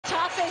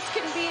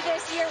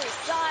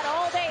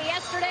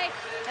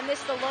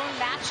miss the lone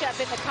matchup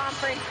in the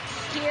conference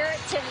here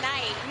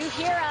tonight. You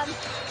hear them,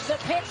 the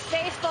Pitt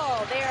faithful.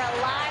 They are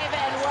alive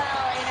and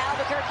well in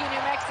Albuquerque,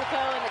 New Mexico,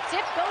 and the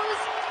tip goes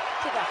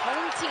to the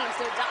home team.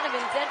 So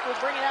Donovan Dent will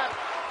bring it up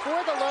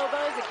for the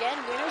Lobos. Again,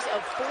 winners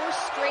of 4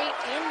 straight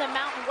in the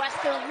Mountain West.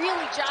 They're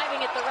really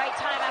jiving at the right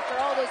time after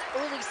all those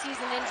early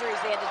season injuries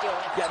they had to deal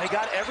with. Yeah, they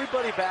got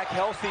everybody back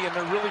healthy, and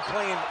they're really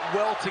playing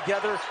well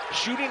together,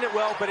 shooting it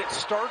well, but it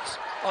starts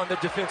on the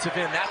defensive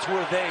end. That's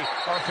where they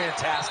are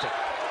fantastic.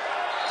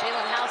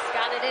 Jalen House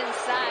got it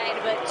inside,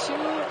 but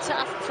too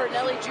tough for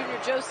Nelly Jr.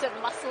 Joseph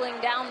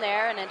muscling down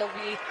there, and it'll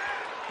be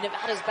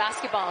Nevada's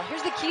basketball.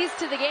 Here's the keys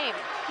to the game.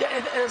 Yeah,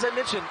 and as I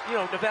mentioned,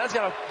 Nevada's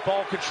got a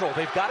ball control.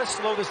 They've got to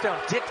slow this down.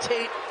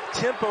 Dictate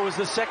tempo is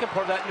the second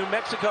part of that. New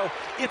Mexico,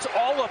 it's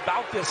all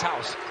about this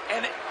House.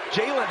 And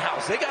Jalen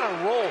House, they got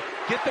to roll,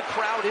 get the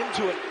crowd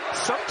into it.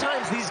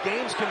 Sometimes these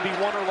games can be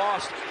won or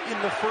lost in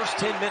the first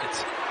 10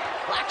 minutes.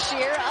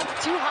 Blackshear up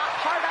too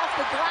hard off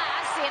the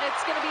glass, and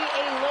it's going to be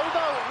a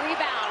Lobo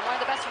rebound. One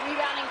of the best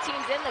rebounding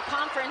teams in the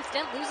conference.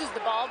 Dent loses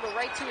the ball, but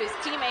right to his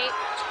teammate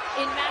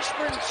in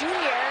Mashburn Jr.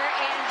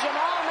 And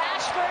Jamal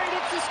Mashburn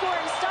gets the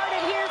scoring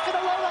started here for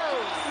the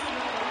Lobos.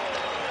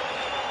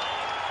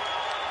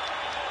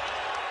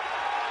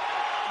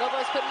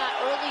 Lobos putting that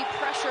early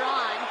pressure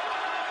on.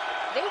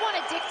 They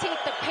want to dictate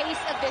the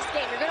pace of this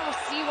game. You're going to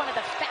see one of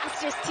the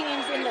fastest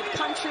teams in the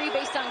country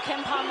based on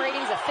KenPom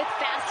ratings, the 5th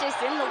fastest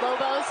in the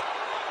Lobos.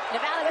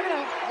 Nevada, they're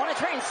going to want to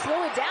try and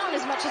slow it down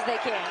as much as they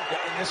can. Yeah,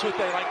 and this is what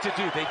they like to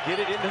do. They get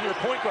it into their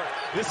point guard.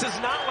 This is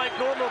not like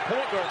normal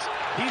point guards.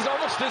 He's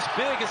almost as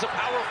big as a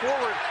power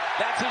forward.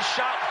 That's his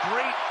shot.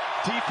 Great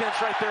defense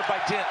right there by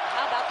Dent.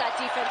 How about that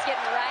defense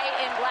getting right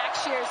in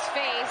Blackshear's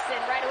face, and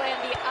right away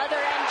on the other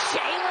end,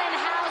 Jalen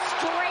House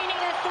draining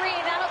a 3.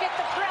 That'll get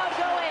the crowd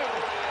going.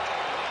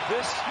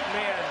 This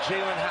man,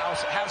 Jalen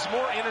House, has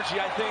more energy,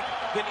 I think,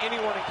 than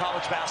anyone in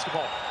college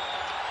basketball.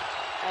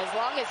 As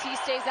long as he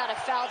stays out of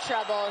foul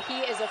trouble,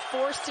 he is a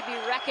force to be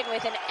reckoned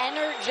with, an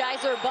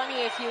energizer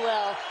bunny, if you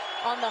will,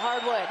 on the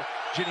hardwood.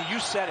 Jenny, you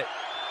said it.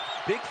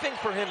 Big thing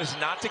for him is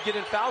not to get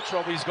in foul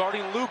trouble. He's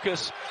guarding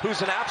Lucas,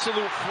 who's an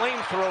absolute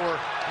flamethrower.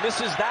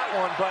 Misses that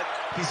one, but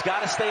he's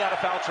got to stay out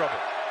of foul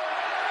trouble.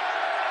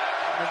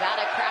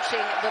 Nevada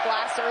crashing the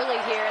glass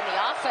early here in the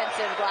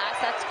offensive glass.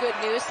 That's good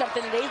news,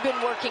 something they've been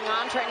working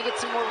on, trying to get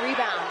some more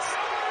rebounds.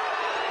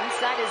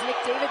 Inside is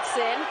Nick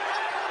Davidson.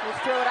 He'll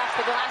throw it off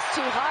the glass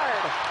too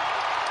hard.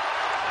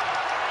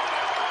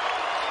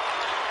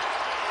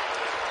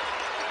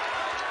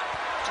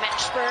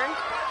 Mashburn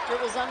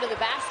dribbles under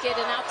the basket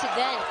and out to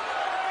Dent.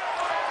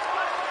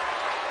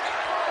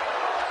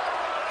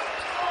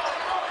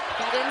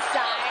 Got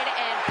inside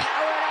and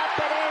powered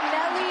up and in.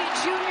 Nelly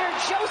Jr.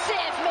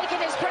 Joseph making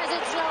his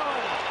presence known.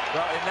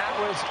 Well, and that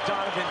was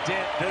Donovan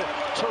Dent, the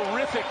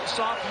terrific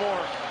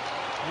sophomore,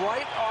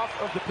 right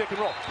off of the pick and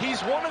roll. He's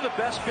one of the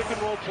best pick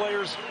and roll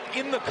players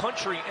in the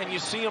country, and you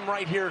see him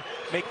right here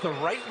make the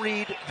right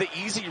read, the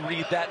easy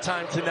read that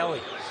time to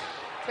Nelly.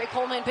 Trey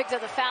Coleman picked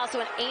up the foul,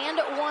 so an and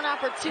one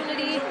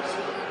opportunity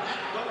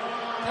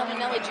coming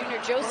Nelly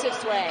Jr.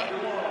 Joseph's way.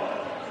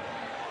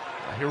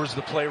 Here was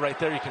the play right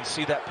there. You can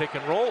see that pick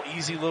and roll,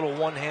 easy little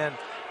one-hand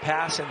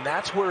pass, and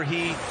that's where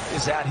he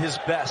is at his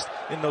best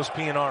in those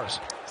PNRs.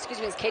 Excuse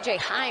me, it's KJ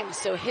Himes,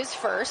 so his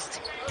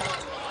first.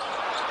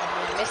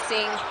 And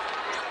missing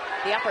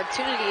the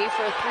opportunity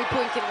for a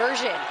 3-point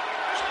conversion.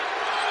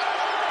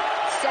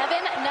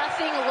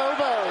 7-0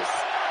 Lobos.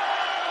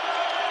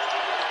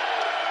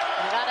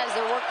 Nevada has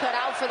their work cut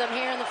out for them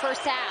here in the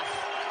first half.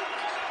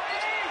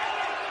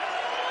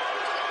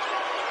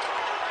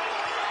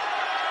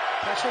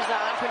 Pressure's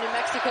on for New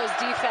Mexico's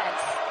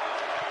defense.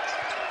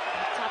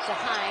 Top to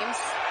Himes,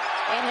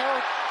 and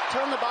he'll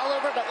turn the ball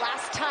over, but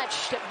last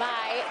touched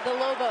by the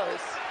Lobos.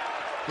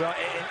 Well,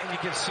 and you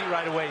can see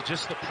right away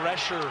just the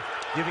pressure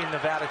giving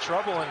Nevada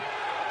trouble, and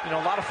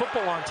a lot of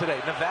football on today.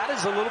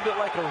 Nevada's a little bit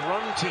like a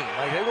run team.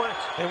 Like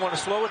they want to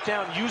slow it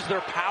down, use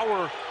their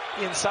power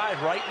inside.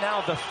 Right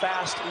now, the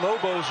fast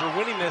Lobos are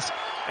winning this,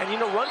 and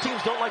run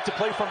teams don't like to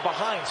play from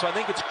behind, so I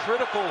think it's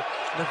critical.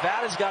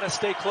 Nevada's got to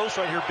stay close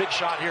right here. Big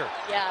shot here.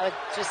 Yeah, with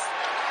just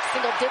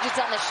single digits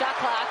on the shot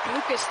clock.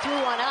 Lucas threw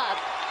one up.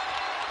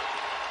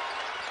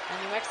 And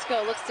New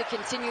Mexico looks to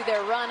continue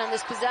their run on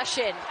this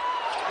possession.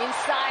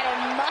 Inside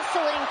and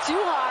muscling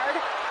too hard.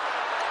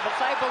 The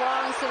fight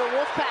belongs to the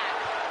Wolfpack.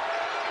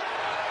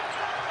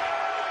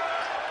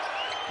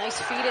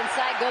 Nice feed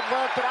inside, good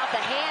look, but off the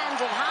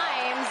hands of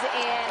Himes,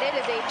 and it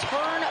is a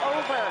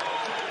turnover.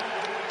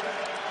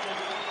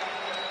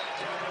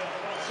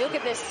 Look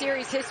at this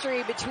series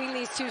history between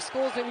these two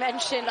schools. We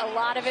mentioned a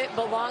lot of it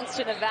belongs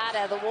to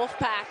Nevada. The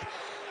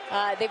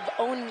Wolfpack, they've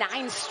owned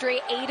 9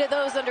 straight, 8 of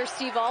those under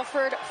Steve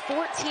Alford,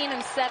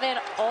 14-7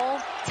 all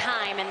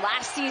time. And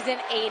last season,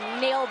 a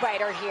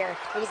nail-biter here.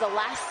 It was a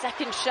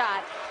last-second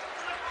shot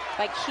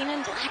by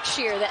Keenan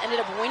Blackshear that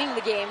ended up winning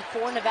the game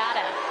for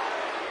Nevada.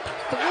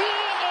 3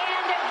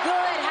 and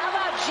good. How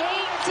about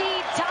J.T.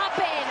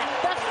 Toppin,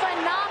 the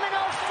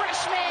phenomenal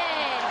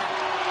freshman?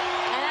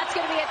 And that's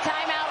going to be a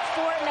timeout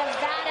for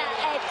Nevada.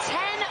 A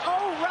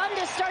 10-0 run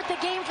start the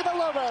game for the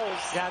Lobos.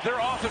 Yeah, they're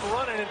off and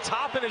running, and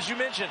Toppin, as you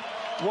mentioned,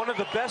 one of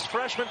the best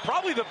freshmen,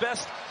 probably the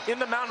best in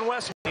the Mountain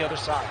West on the other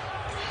side.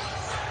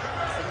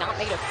 Did not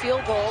make a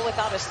field goal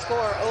without a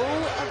score. 0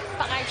 of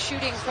 5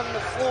 shooting from the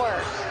floor.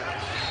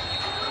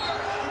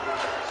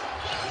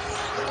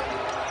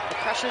 The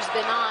pressure's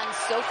been on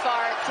so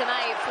far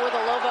tonight for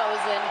the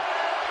Lobos, and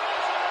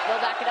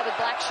they'll back it up with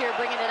Blackshear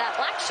bringing it up.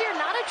 Blackshear,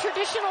 not a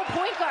traditional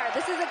point guard.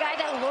 This is a guy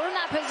that learned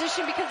that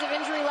position because of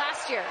injury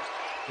last year.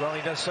 Well,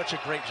 he does such a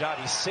great job.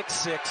 He's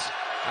 6'6".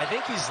 I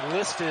think he's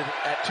listed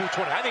at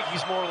 220. I think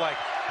he's more like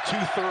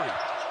 230.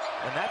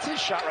 And that's his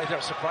shot right there.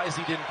 I'm surprised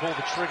he didn't pull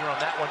the trigger on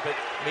that one, but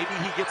maybe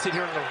he gets it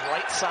here on the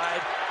right side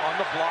on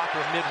the block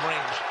or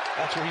mid-range.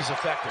 That's where he's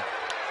effective.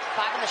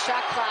 5 on the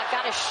shot clock,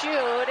 got to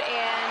shoot,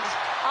 and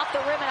off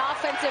the rim an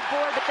offensive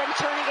board, but then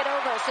turning it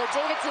over. So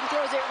Davidson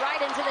throws it right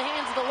into the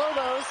hands of the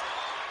Lobos.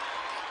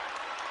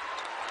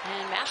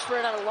 And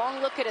Mashburn on a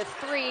long look at a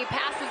 3,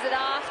 passes it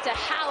off to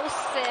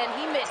House, and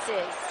he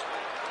misses.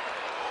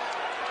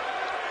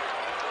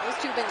 Those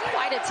two have been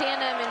quite a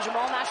tandem in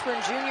Jamal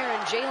Mashburn Jr.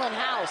 and Jalen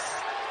House.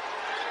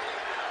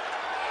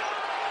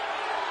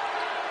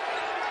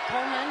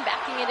 Coleman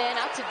backing it in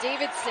out to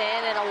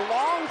Davidson, and a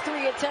long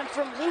 3 attempt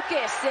from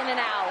Lucas, in and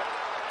out.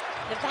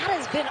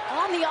 Nevada's been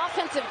on the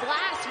offensive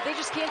glass, but they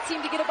just can't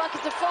seem to get a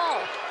bucket to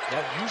fall.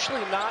 Yeah,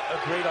 usually not a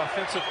great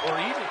offensive or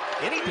even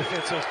any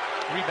defensive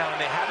rebound.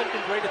 They haven't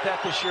been great at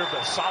that this year,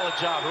 but a solid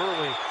job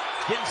early,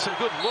 getting some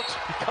good looks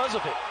because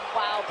of it.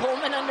 Wow,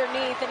 Coleman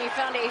underneath, and he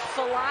found a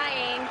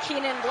flying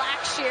Keenan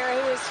Blackshear,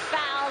 who is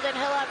fouled, and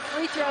he'll have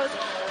free throws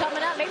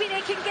coming up. Maybe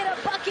they can get a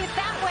bucket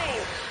that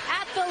way.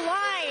 At the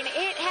line,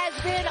 it has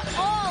been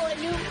all in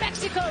New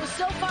Mexico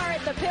so far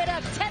at the pit,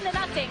 up 10-0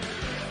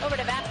 over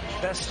Nevada.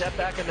 Best step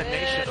back in the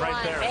nation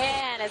right there.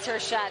 Man, is her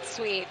shot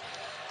sweet.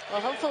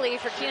 Well, hopefully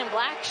for Keenan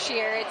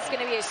Blackshear, it's going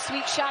to be a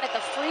sweet shot at the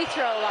free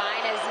throw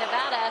line as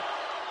Nevada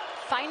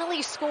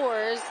finally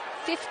scores.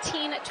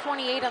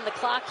 15:28 on the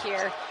clock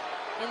here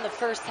in the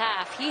first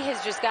half. He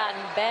has just gotten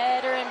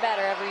better and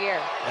better every year.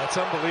 That's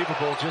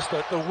unbelievable, just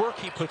the work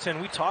he puts in.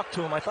 We talked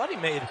to him. I thought he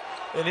made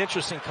an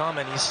interesting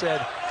comment. He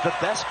said the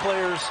best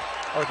players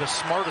are the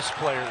smartest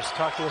players.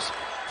 Talked to us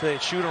today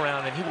at shoot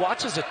around, and he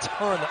watches a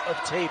ton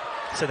of tape.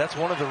 So that's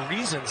one of the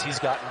reasons he's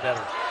gotten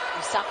better.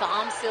 Mustafa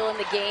Amsil in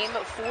the game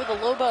for the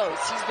Lobos.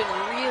 He's been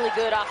really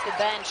good off the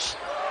bench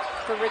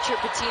for Richard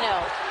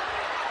Pitino.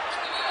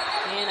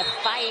 And a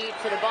fight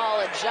for the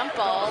ball, a jump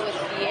ball with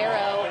the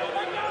arrow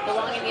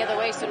belonging the other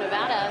way. So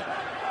Nevada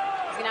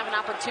is going to have an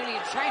opportunity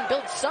to try and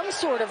build some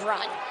sort of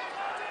run.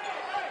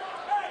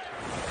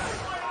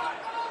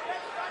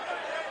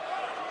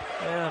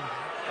 And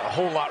a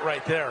whole lot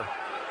right there.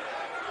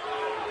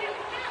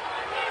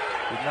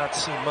 Did not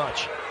see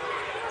much.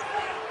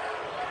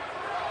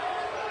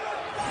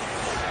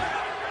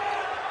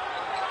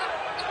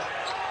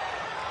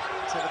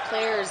 So the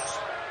players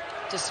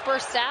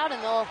dispersed out,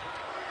 and they'll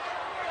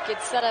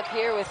get set up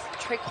here with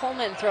Trey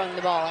Coleman throwing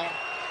the ball in.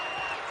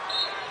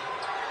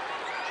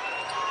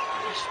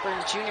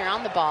 Mashburn Jr.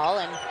 on the ball,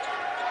 and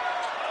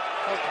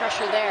no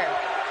pressure there.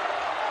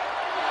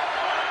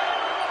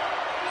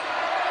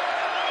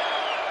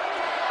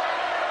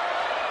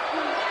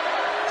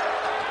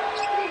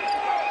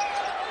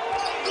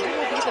 He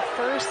will be the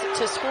first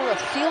to score a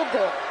field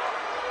goal.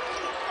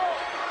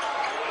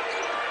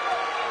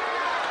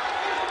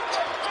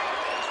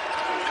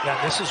 Yeah,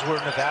 this is where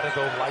Nevada,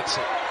 though, likes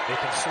it. They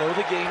can slow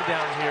the game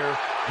down here,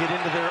 get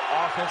into their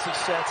offensive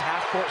sets,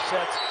 half-court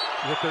sets,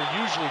 that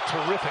they're usually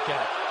terrific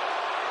at.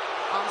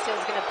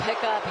 Amsil's going to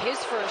pick up his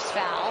first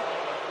foul.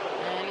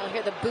 And you'll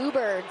hear the Boo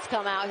Birds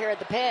come out here at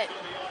the pit.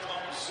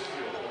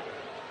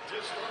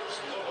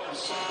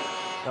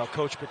 Now,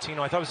 Coach Pitino,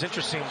 I thought it was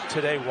interesting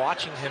today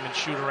watching him and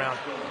shoot around.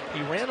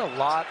 He ran a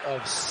lot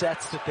of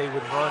sets that they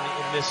would run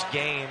in this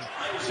game.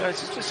 So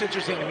it's just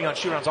interesting to me on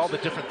shoot arounds, all the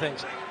different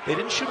things. They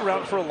didn't shoot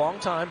around for a long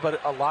time, but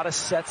a lot of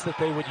sets that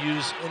they would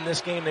use in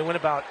this game, they went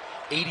about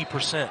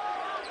 80%.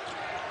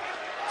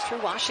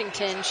 True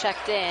Washington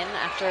checked in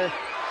after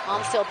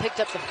Amsil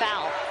picked up the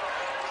foul.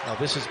 Now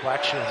this is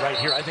Blackshear right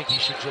here. I think he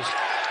should just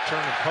turn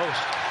and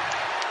post.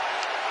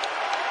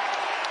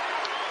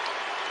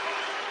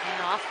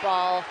 And off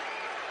ball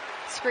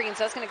screen,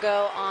 so that's going to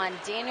go on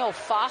Daniel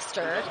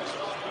Foster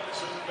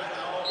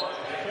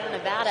for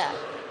Nevada.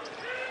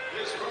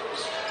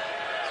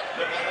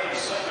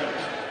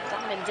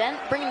 Donovan Dent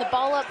bringing the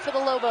ball up for the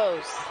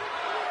Lobos.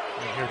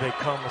 And here they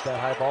come with that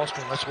high ball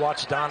screen. Let's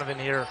watch Donovan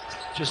here,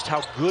 just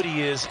how good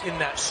he is in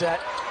that set.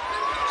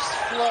 Just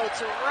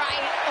floats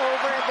right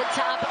over the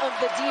top of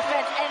the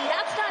defense, and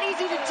that's not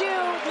easy to do.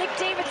 Nick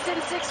Davidson,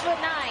 6'9".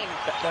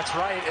 That's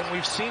right, and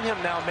we've seen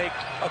him now make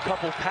a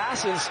couple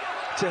passes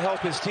to help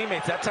his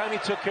teammates. That time he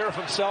took care of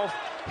himself.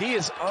 He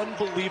is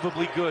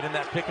unbelievably good in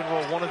that pick and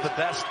roll, one of the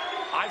best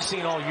I've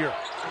seen all year.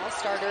 All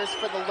starters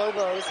for the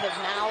Lobos have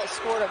now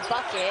scored a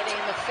bucket,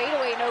 and the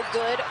fadeaway no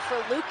good for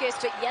Lucas,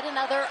 but yet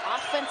another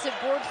offensive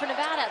board for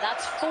Nevada.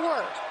 That's 4.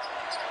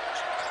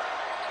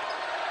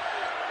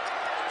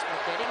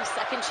 We're getting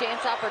second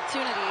chance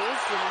opportunities,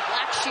 and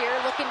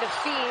Blackshear looking to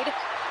feed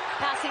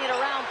passing it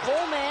around.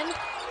 Coleman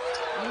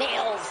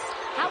nails.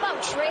 How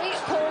about Trey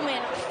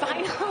Coleman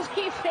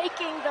finally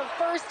making the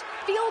first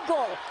field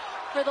goal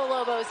for the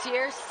Lobos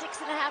here?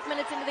 6.5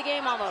 minutes into the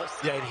game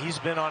almost. Yeah, and he's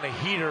been on a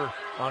heater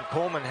on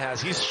Coleman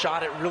has. He's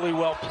shot it really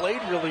well,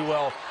 played really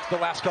well the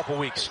last couple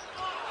weeks.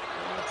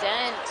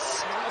 Dent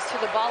almost threw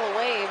the ball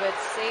away, but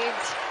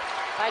saved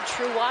by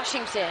True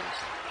Washington.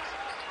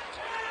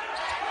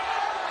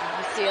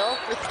 Steele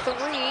for 3,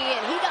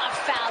 and he got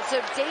fouled.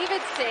 So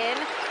Davidson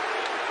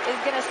is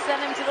going to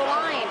send him to the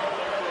line.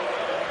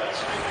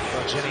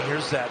 Well, Jenny,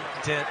 here's that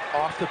Dent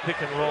off the pick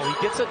and roll. He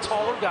gets a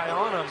taller guy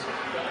on him,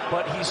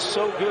 but he's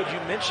so good. You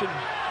mentioned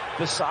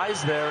the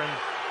size there, and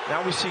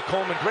now we see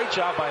Coleman. Great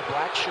job by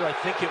Blackshear, I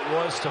think it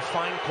was, to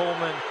find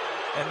Coleman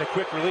and the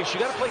quick release. You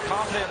got to play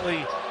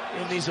confidently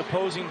in these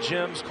opposing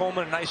gyms.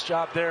 Coleman, a nice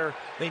job there.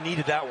 They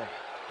needed that one.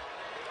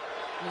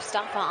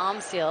 Mustafa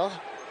Amsil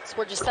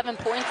scored just 7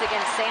 points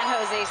against San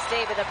Jose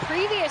State, but the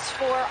previous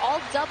 4 all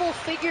double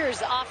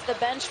figures off the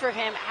bench for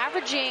him,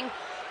 averaging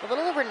a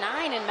little over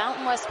 9 in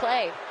Mountain West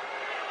play.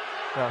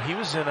 Now he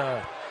was in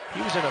a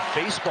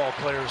baseball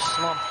player's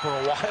slump for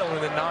a while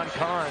in the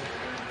non-con,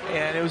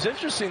 and it was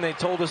interesting. They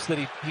told us that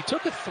he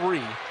took a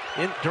 3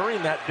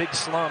 during that big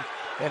slump,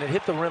 and it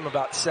hit the rim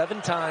about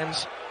 7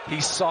 times.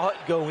 He saw it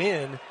go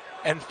in,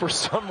 and for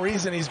some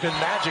reason he's been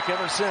magic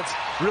ever since,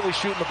 really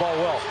shooting the ball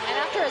well. And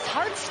after his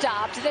heart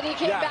stopped, then he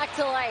came back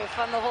to life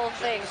on the whole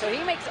thing. So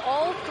he makes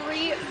all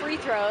 3 free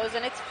throws,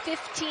 and it's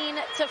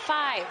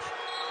 15-5.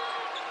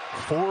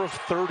 4 of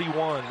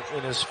 31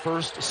 in his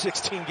first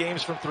 16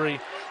 games from 3.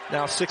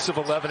 Now 6 of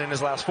 11 in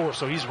his last 4,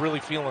 so he's really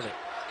feeling it.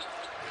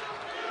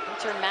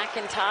 Hunter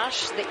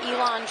McIntosh, the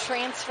Elon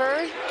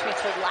transferred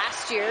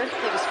last year.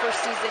 Played his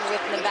first season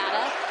with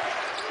Nevada.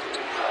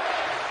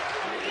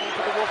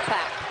 For the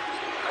Wolfpack.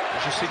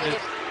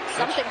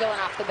 Something going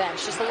off the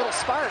bench, just a little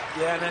spark.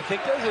 Yeah, and I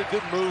think that was a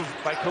good move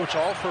by Coach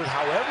Alford.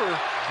 However,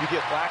 you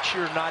get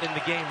Blackshear not in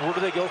the game. Where do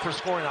they go for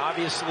scoring?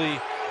 Obviously,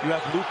 you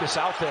have Lucas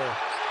out there.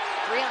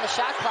 3 on the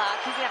shot clock.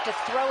 He's going to have to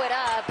throw it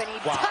up, and he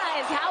does.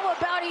 How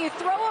about you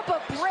throw up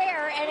a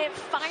prayer, and it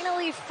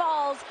finally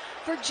falls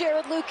for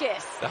Jared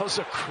Lucas. That was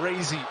a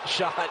crazy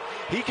shot.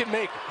 He can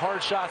make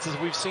hard shots, as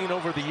we've seen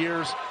over the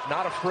years.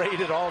 Not afraid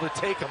at all to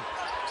take them.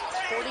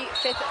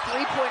 45th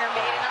three-pointer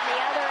made, and on the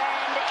other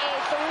end, a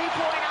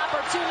 3-point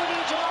opportunity.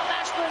 Jerome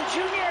Mashburn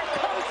Jr.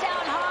 comes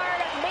down hard,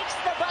 makes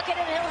the bucket,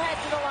 and he'll head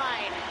to the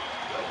line.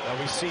 Now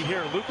we see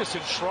here Lucas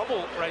in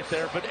trouble right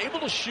there, but able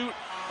to shoot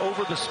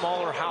over the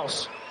smaller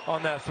house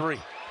on that 3.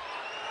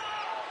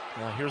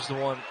 Now here's the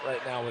one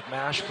right now with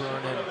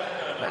Mashburn, and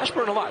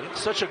Mashburn a lot.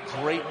 Such a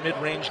great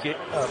mid-range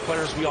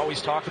player, as we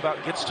always talk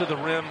about. Gets to the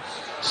rim,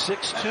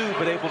 6'2",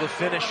 but able to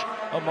finish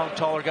among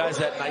taller guys.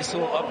 That nice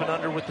little up and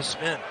under with the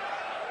spin.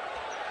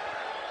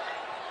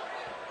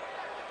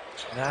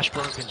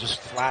 Mashburn can just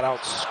flat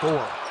out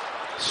score.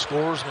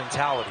 Scorer's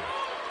mentality.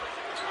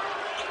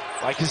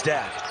 Like his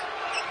dad.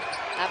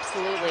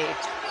 Absolutely.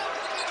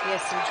 He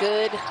has some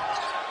good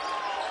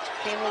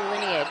family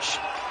lineage.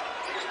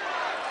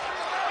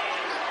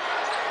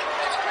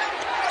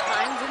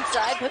 Hines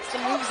inside, puts the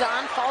moves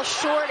on, falls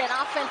short, an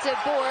offensive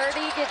board.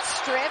 He gets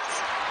stripped.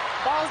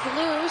 Ball's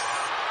loose.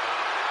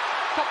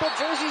 Couple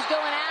jerseys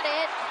going at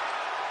it.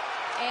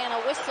 And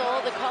a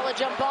whistle to call a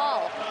jump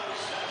ball.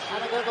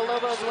 That'll go the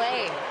Lobos'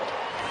 way.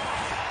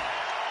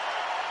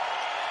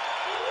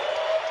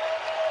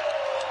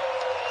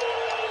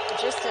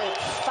 Just a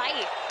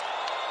fight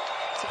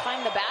to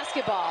find the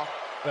basketball.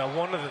 Well,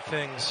 one of the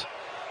things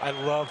I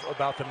love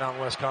about the Mountain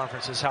West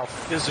Conference is how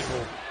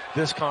physical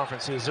this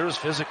conference is. They're as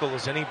physical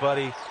as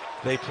anybody.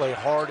 They play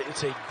hard.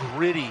 It's a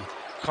gritty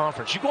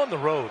conference. You go on the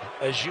road,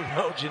 as you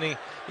know, Jenny,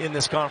 in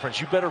this conference.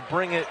 You better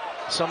bring it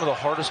some of the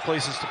hardest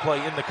places to play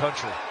in the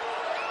country.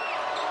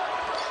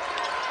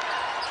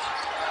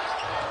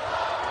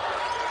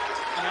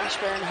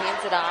 Mashburn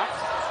hands it off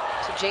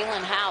to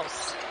Jalen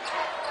House.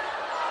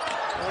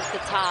 Goes the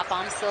top,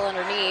 Amsil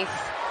underneath.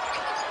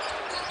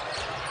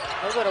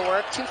 He'll go to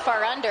work, too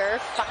far under,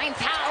 finds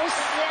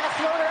House, and a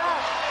floater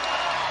up.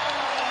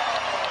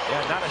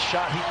 Yeah, not a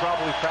shot he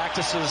probably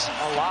practices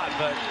a lot,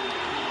 but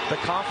the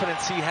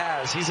confidence he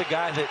has. He's a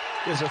guy that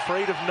is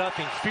afraid of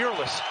nothing,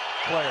 fearless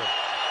player.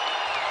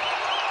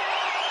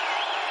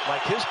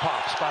 Like his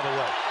pops, by the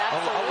way.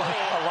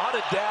 A lot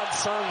of dad's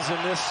sons in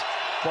this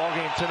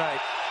ballgame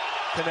tonight.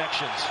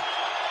 Connections.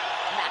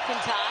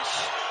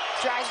 McIntosh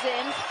drives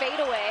in, fade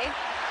away.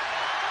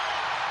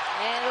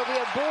 And it'll be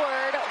a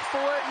board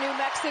for New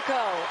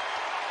Mexico.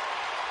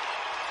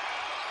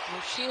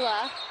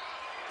 Sheila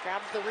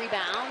grabs the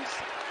rebound.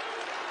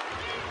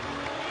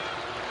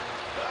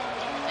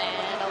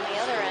 And on the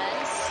other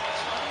end,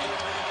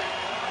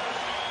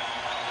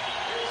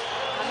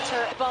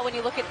 Hunter. Well, when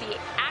you look at the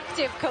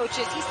active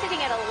coaches, he's sitting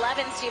at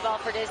 11, Steve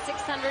Alford is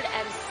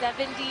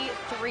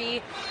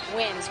 673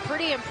 wins.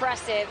 Pretty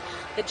impressive,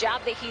 the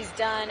job that he's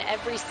done,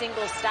 every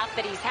single stop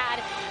that he's had.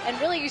 And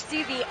really, you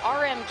see the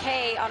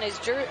RMK on his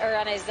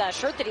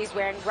shirt that he's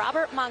wearing.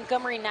 Robert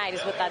Montgomery Knight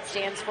is what that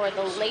stands for.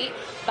 The late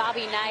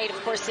Bobby Knight, of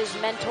course, his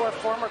mentor,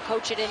 former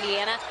coach at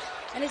Indiana.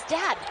 And his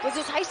dad was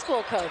his high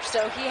school coach,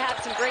 so he had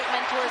some great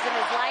mentors in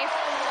his life.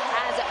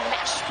 As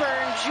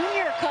Mashburn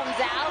Jr. comes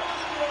out,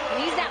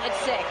 and he's now at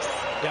 6.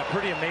 Yeah,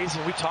 pretty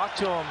amazing. We talked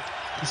to him.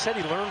 He said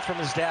he learned from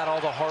his dad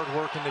all the hard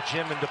work in the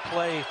gym and to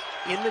play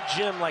in the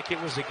gym like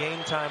it was a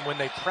game time when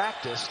they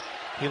practiced.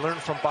 He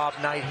learned from Bob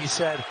Knight. He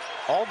said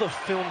all the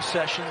film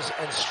sessions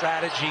and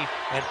strategy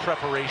and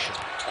preparation.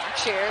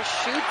 Blackshear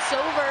shoots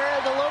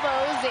over the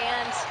Lobos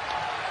and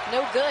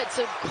no good.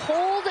 So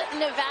cold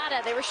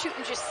Nevada. They were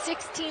shooting just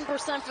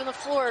 16% from the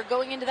floor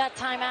going into that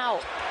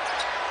timeout.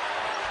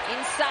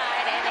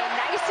 Inside, and a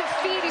nice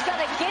feed. He's got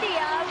a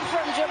giddy-up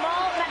from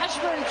Jamal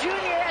Mashburn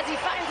Jr. as he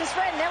finds his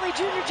friend Nelly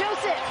Jr.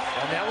 Joseph.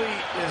 Well, Nelly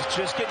is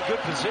just getting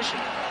good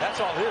position. That's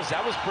all it is.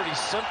 That was pretty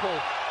simple,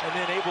 and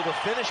then able to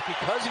finish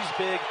because he's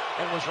big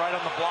and was right on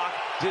the block,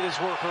 did his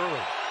work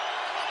early.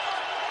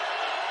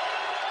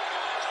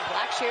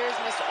 Blackshear's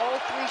missed all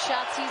 3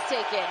 shots he's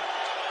taken.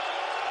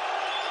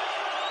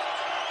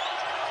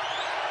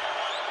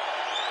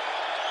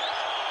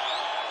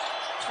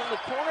 From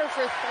the corner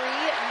for 3,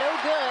 no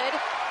good,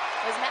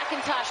 as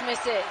McIntosh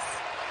misses.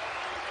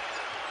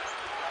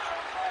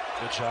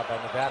 Good job by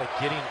Nevada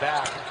getting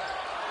back.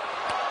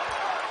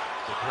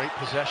 A great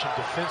possession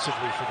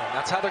defensively for them.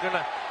 That's how they're going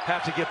to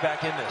have to get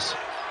back in this.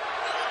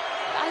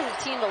 That is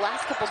a team the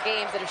last couple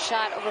games that have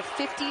shot over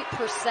 50%.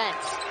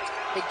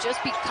 They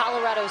just beat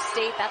Colorado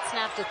State. That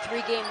snapped a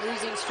 3-game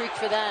losing streak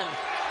for them.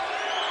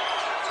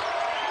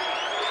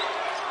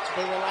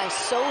 They rely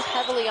so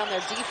heavily on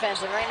their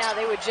defense, and right now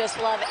they would just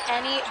love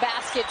any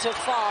basket to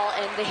fall,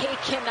 and they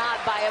cannot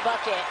buy a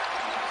bucket.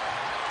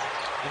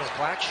 You know,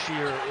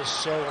 Blackshear is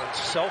so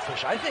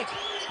unselfish. I think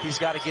he's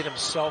got to get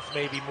himself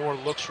maybe more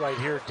looks right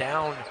here,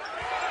 down,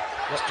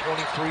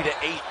 23 to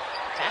 8.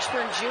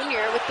 Mashburn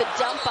Jr. with the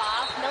dump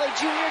off. Nelly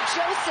Jr.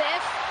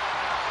 Joseph.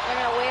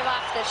 They're going to wave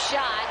off the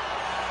shot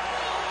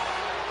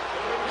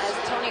as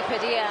Tony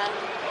Padilla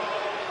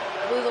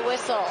blew the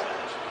whistle.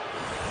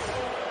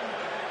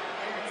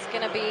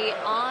 Going to be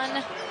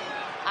on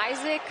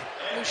Isaac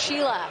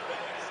Mushila.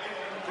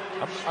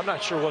 I'm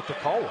not sure what the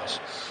call was.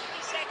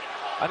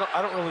 I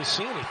don't really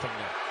see anything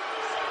there.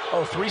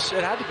 Oh,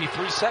 it had to be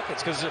 3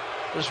 seconds because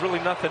there's really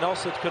nothing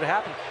else that could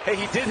have happened. Hey,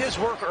 he did his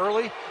work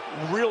early,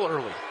 real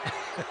early.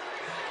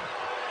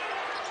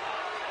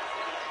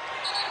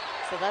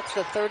 So that's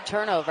the 3rd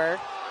turnover.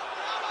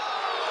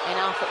 And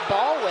off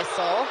ball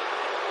whistle.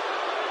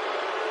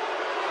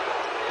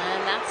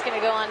 And that's going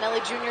to go on Nelly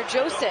Jr.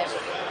 Joseph.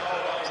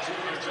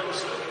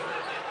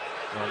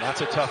 Well,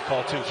 that's a tough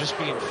call, too. Just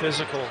being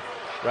physical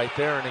right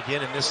there. And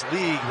again, in this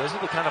league, those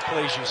are the kind of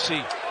plays you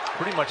see.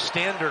 Pretty much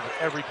standard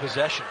every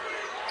possession.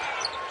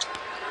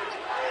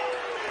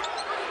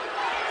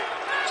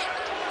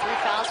 3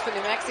 fouls for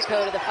New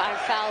Mexico to the 5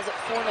 fouls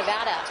for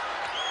Nevada.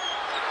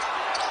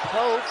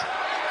 Pope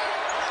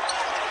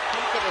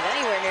can't get it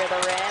anywhere near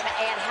the rim.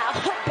 And how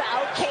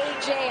about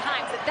KJ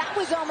Himes? That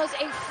was almost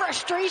a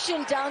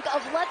frustration dunk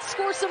of let's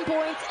score some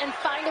points and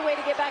find a way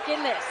to get back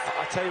in this.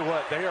 I'll tell you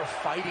what, they are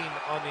fighting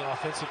on the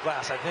offensive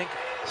glass. I think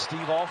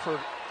Steve Alford,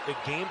 the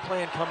game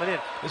plan coming in,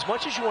 as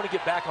much as you want to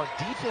get back on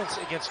defense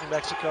against New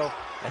Mexico,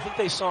 I think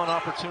they saw an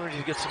opportunity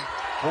to get some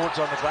boards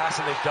on the glass,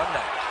 and they've done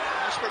that.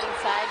 Mashburn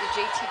inside to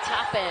JT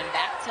Toppin.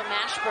 Back to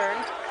Mashburn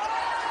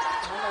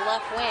on the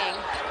left wing.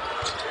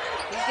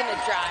 He's going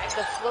to drive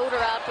the floater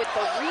up with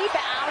the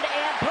rebound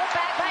and put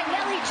back by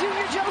Nelly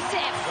Jr.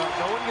 Joseph.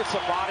 No one gets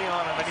a body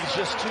on him, and he's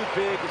just too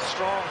big,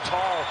 strong,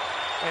 tall,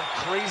 and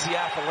crazy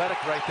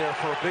athletic right there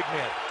for a big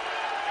man.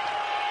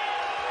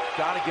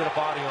 Got to get a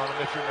body on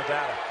him if you're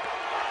Nevada.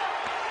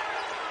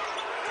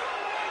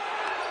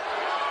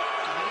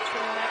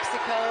 New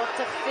Mexico up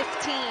to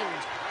 15.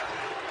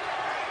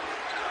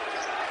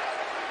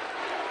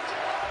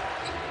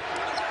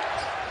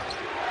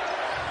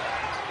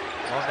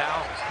 Well,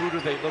 now, who do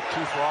they look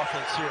to for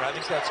offense here? I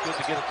think that's good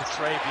to get it to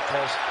Trey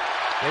because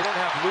they don't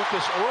have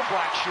Lucas or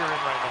Blackshear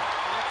in right now.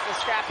 That's the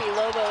scrappy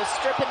Lobos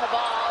stripping the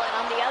ball,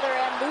 and on the other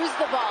end, lose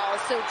the ball.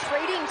 So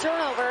trading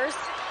turnovers,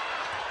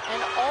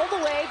 and all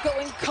the way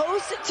going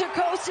coast to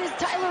coast is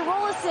Tyler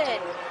Rollison.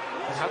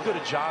 And how good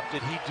a job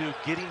did he do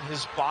getting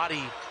his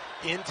body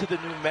into the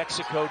New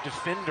Mexico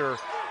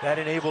defender that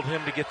enabled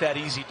him to get that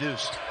easy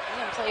deuce? I'm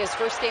going to tell you, his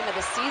first game of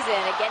the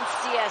season against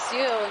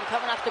CSU, and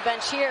coming off the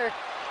bench here,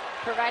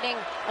 providing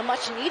a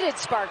much-needed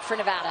spark for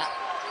Nevada.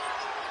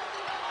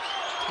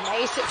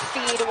 Nice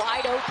feed,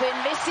 wide open,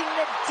 missing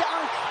the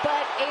dunk,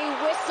 but a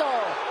whistle.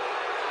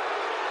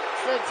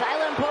 So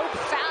Tylen Pope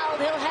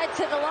fouled, he'll head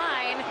to the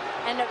line,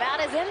 and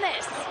Nevada's in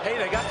this. Hey,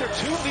 they got their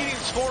 2 leading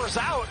scorers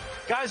out.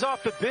 Guys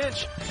off the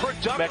bench for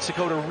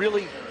Mexico to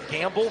really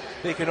gamble.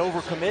 They can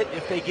overcommit.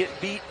 If they get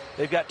beat,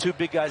 they've got 2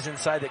 big guys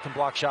inside that can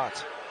block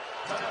shots.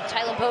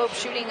 Tylen Pope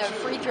shooting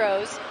free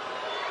throws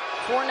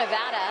for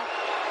Nevada.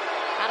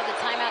 Out of the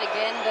timeout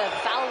again, the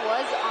foul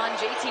was on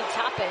JT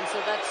Toppin, so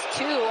that's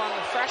 2 on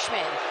the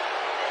freshman.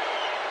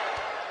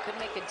 Could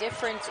make a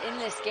difference in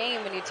this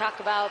game when you talk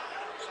about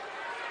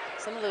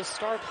some of those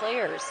star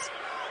players.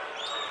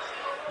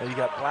 Well, you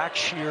got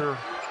Blackshear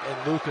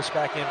and Lucas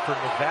back in for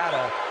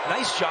Nevada.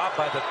 Nice job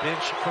by the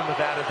bench from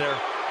Nevada there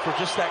for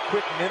just that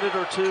quick minute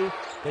or two.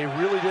 They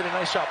really did a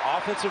nice job.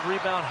 Offensive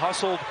rebound,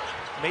 hustled,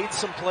 made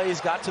some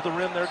plays, got to the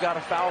rim there, got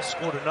a foul,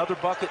 scored another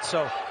bucket.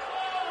 So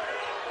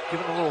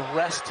giving a little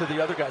rest to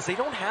the other guys. They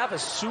don't have a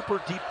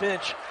super deep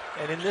bench,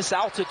 and in this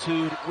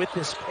altitude with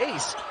this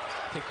pace,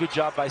 I think good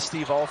job by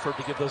Steve Alford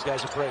to give those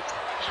guys a break.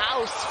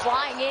 House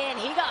flying in.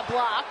 He got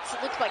blocked.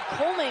 It looks like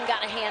Coleman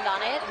got a hand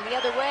on it. And the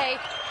other way,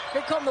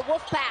 here come the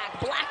Wolfpack.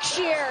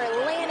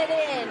 Blackshear laying it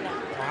in.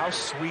 Well, how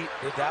sweet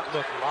did that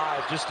look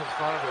live just in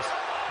front of us?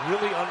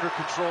 Really under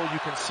control. You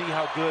can see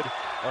how good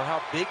or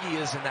how big he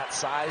is in that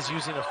size,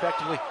 using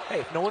effectively.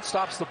 Hey, if no one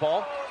stops the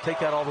ball, take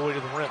that all the way to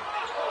the rim.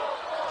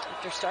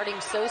 After starting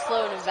so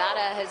slow,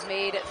 Nevada has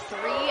made 3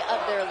 of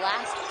their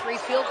last 3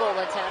 field goal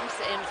attempts.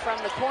 And from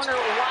the corner,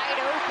 wide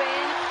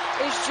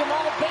open, is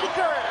Jamal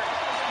Baker.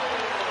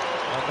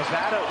 Well,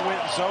 Nevada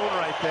went zone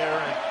right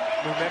there,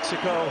 and New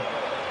Mexico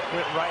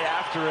went right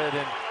after it.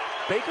 And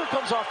Baker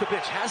comes off the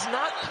bench. Has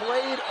not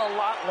played a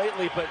lot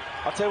lately, but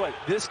I'll tell you what,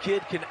 this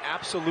kid can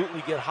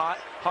absolutely get hot,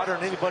 hotter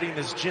than anybody in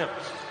this gym.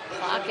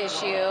 Clock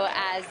issue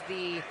as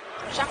the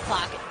shot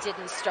clock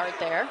didn't start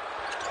there.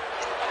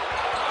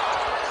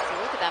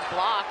 That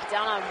block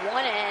down on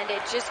one end, it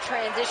just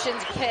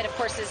transitions Pitt, of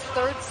course, his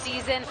 3rd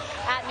season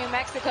at New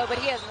Mexico, but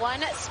he has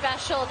one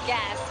special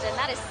guest, and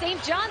that is St.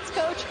 John's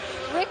coach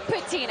Rick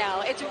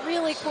Pitino. It's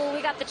really cool.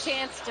 We got the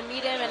chance to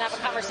meet him and have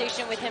a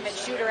conversation with him at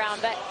shoot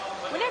around, but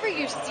whenever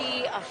you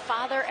see a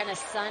father and a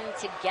son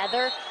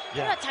together,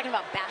 they're not talking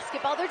about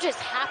basketball, they're just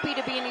happy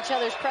to be in each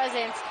other's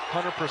presence.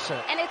 100%.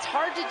 And it's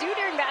hard to do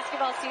during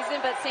basketball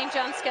season, but St.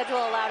 John's schedule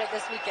allowed it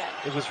this weekend.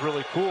 It was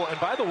really cool. And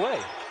by the way,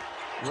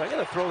 I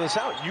got to throw this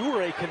out. You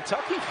were a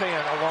Kentucky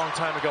fan a long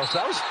time ago, so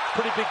that was a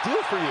pretty big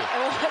deal for you.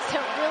 It was a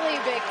really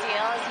big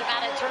deal as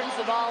Nevada turns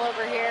the ball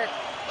over here,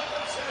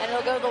 and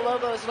it'll go the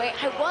Lobos' way.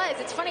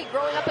 It's funny,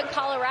 growing up in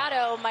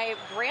Colorado, my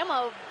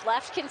grandma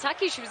left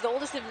Kentucky. She was the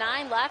oldest of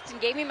 9, left, and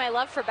gave me my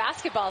love for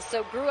basketball.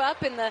 So grew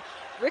up in the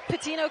Rick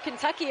Pitino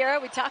Kentucky era.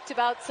 We talked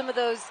about some of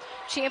those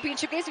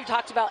championship games. We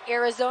talked about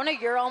Arizona,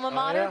 your alma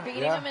mater,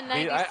 beating them in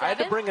 97. I had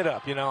to bring it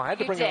up, I had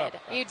to bring it up.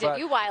 You did.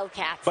 You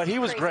Wildcats. But he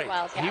was great.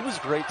 Wildcats. He was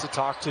great to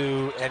talk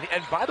to.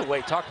 And by the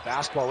way, talk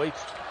basketball. The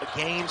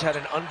games had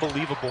an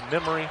unbelievable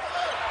memory.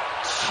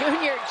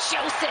 Junior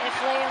Joseph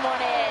laying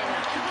one in.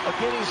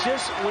 Again, he's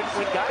just, when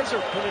guys are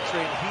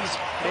penetrating, he's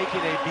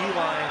making a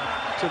beeline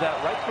to that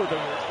right for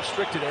the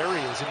restricted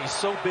areas. And he's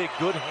so big,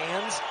 good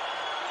hands.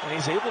 And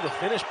he's able to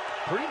finish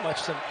pretty much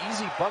some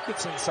easy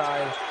buckets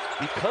inside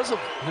because of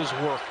his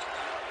work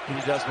that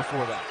he does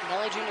before that.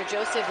 Nelly Junior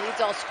Joseph leads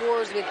all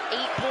scorers with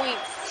 8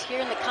 points here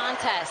in the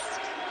contest.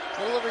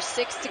 A little over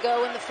 6 to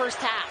go in the first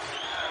half.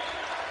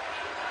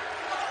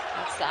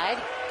 Outside,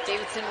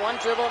 Davidson one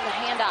dribble and the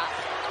handoff.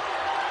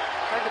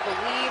 Hard to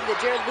believe that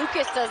Jared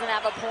Lucas doesn't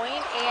have a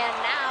point, and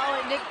now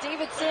Nick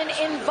Davidson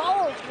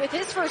involved with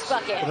his first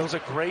bucket. It was a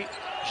great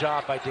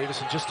job by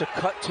Davidson just to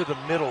cut to the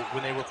middle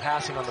when they were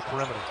passing on the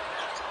perimeter.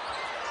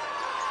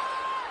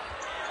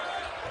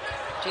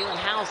 Jalen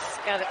House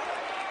got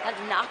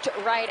knocked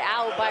right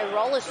out by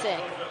Rollison.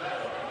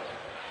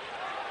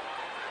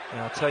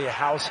 And I'll tell you,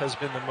 House has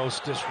been the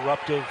most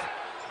disruptive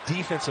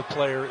defensive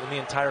player in the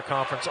entire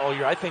conference all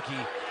year. I think he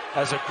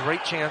has a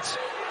great chance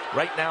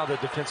right now, the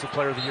defensive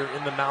player of the year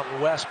in the Mountain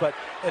West. But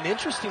an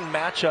interesting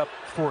matchup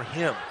for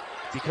him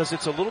because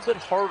it's a little bit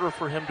harder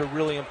for him to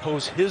really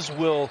impose his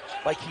will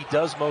like he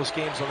does most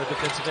games on the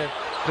defensive end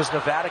because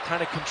Nevada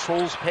kind of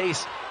controls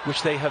pace,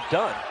 which they have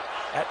done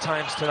at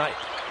times tonight.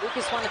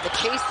 Lucas wanted the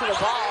chase to the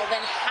ball, then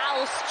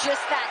House,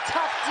 just that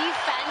tough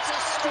defense,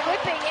 is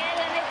stripping it,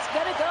 and it's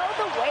going to go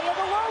the way of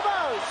the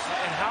Lobos.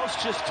 And House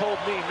just told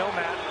me, no,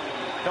 Matt,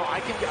 no, I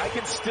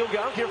can still get,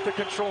 I don't care if they're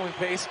controlling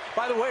pace.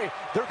 By the way,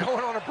 they're going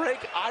on a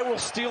break. I will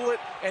steal it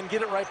and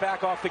get it right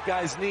back off the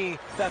guy's knee.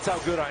 That's how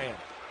good I am.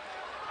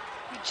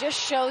 He just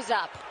shows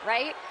up,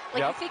 right?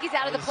 Like you think he's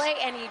out of the play,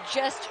 and he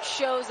just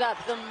shows up.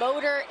 The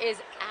motor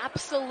is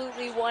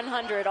absolutely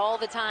 100 all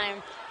the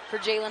time for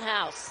Jalen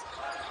House.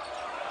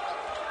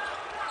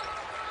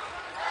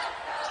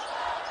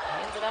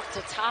 Ended up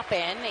to top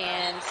in,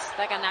 and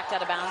that got knocked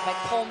out of bounds by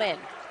Coleman.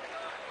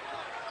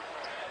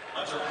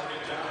 So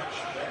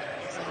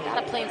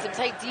Nevada playing some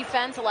tight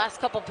defense the last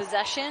couple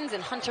possessions,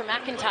 and Hunter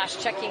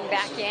McIntosh checking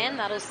back in.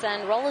 That'll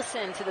send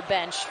Rollison to the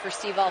bench for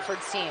Steve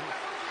Alford's team.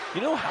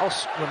 You know,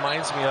 House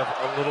reminds me of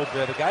a little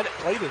bit a guy that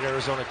played at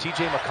Arizona,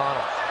 TJ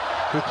McConnell,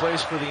 who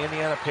plays for the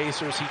Indiana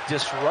Pacers. He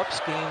disrupts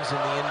games in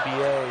the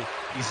NBA.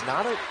 He's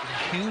not a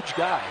huge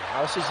guy.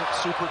 House isn't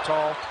super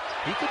tall.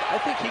 I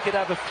think he could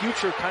have a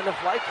future kind of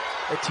like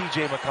a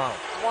TJ McConnell.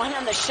 One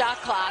on the shot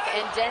clock,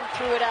 and Dent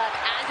threw it up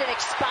as it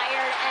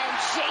expired, and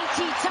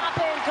JT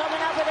Toppin coming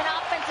up with an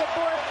offensive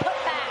board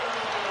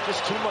putback.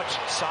 Just too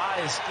much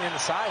size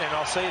inside, and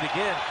I'll say it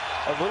again,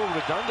 a little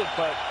redundant,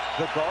 but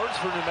the guards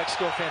for New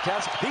Mexico are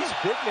fantastic. These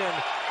big men,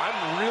 I'm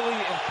really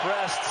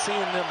impressed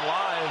seeing them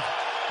live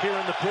here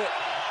in the pit.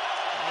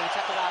 You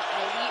talk about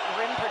elite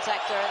rim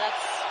protector. That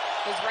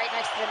was right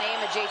next to the name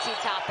of JT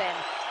Toppin.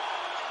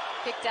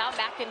 kicked out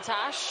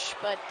McIntosh,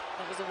 but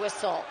it was a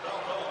whistle.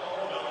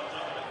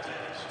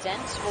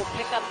 Dent will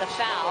pick up the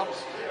foul.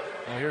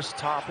 Now here's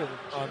Toppin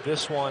on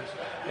this one,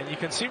 and you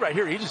can see right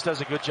here, he just does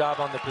a good job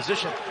on the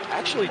position.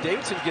 Actually,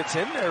 Davidson gets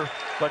in there,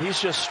 but he's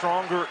just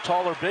stronger,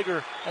 taller,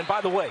 bigger, and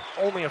by the way,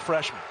 only a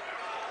freshman.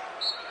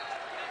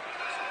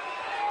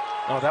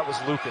 Oh, that was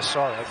Lucas,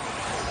 sorry.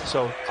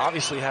 So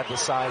obviously had the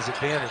size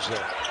advantage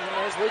there. And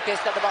there's Lucas,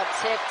 got the ball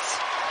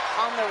tipped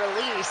on the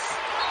release.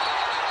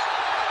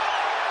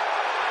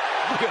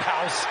 Look at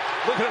House.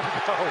 Look at him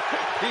go.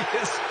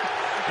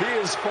 He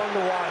is fun to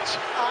watch.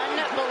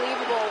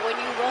 Unbelievable when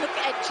you look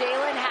at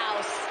Jalen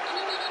House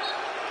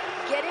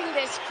getting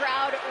this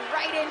crowd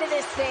right into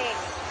this thing.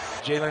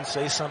 Jalen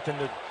say something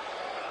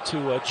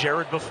to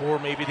Jared before,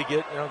 maybe to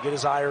get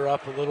his ire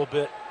up a little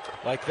bit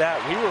like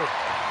that. We were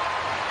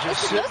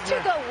just those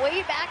two go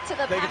way back to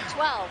the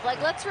Pac-12.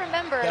 Like, let's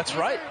remember, that's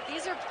right.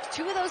 These are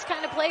two of those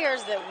kind of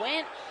players that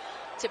went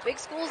to big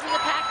schools in the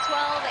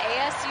Pac-12.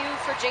 ASU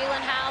for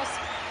Jalen House,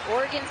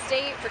 Oregon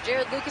State for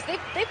Jared Lucas.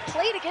 They've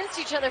played against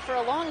each other for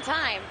a long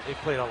time. They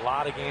played a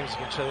lot of games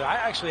against each other. I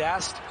actually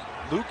asked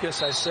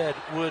Lucas, I said,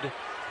 would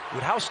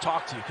House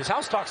talk to you? Because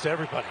House talks to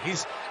everybody.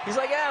 He's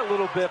like, yeah, a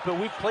little bit, but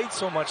we've played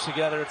so much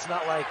together. It's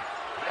not like,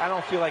 I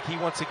don't feel like he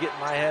wants to get in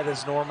my head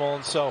as normal.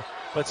 And so,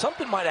 but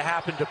something might have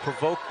happened to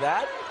provoke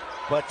that.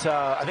 But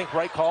I think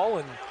right call,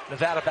 and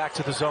Nevada back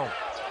to the zone.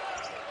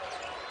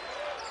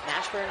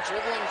 Mashburn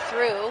dribbling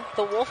through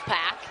the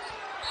Wolfpack.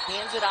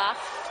 Hands it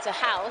off to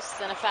House,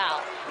 and a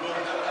foul.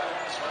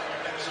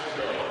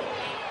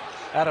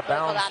 Out of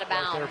bounds, out of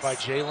bounds. Right there by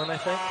Jalen, I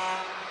think.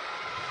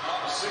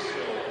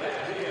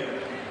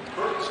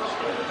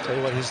 Tell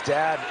you what, his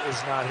dad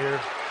is not here.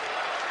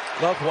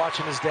 Loved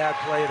watching his dad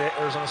play at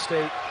Arizona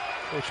State.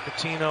 Coach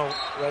Patino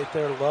right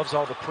there loves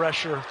all the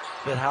pressure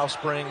that House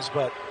brings,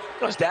 but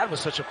his dad was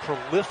such a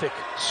prolific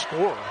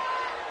scorer.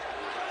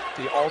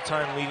 The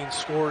all-time leading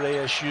scorer at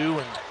ASU,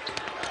 and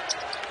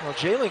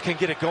Jalen can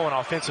get it going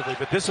offensively,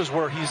 but this is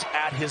where he's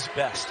at his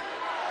best,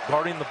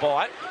 guarding the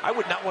ball. I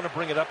would not want to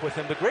bring it up with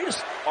him. The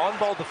greatest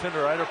on-ball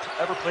defender I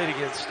ever played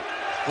against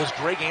was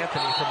Greg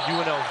Anthony from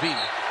UNLV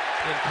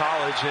in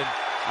college, and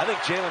I think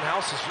Jalen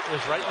House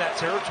is right in that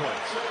territory.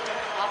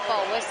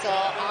 Off-ball whistle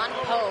on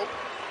Pope.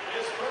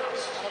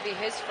 That'll be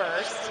his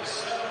first.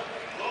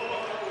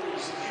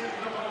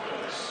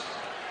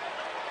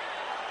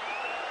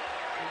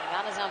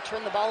 Nevada's now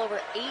turned the ball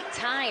over 8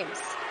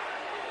 times.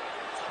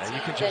 And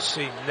you can just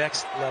see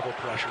next level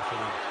pressure for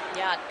them.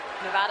 Yeah,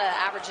 Nevada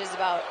averages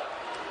about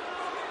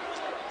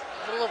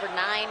a little over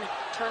 9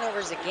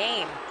 turnovers a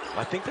game.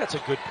 I think that's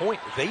a good point.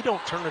 They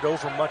don't turn it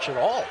over much at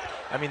all.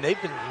 I mean,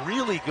 they've been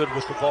really good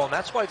with the ball, and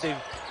that's why they've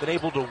been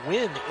able to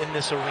win in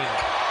this arena.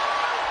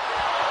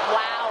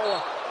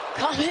 Wow.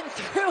 Coming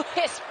through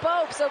his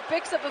Pope, so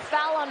picks up a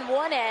foul on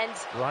one end.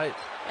 Right.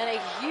 And a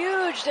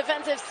huge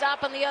defensive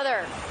stop on the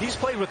other. He's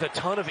played with a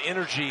ton of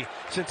energy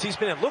since he's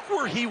been in. Look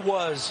where he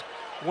was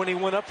when he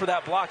went up for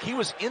that block. He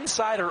was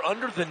inside or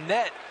under the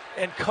net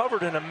and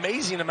covered an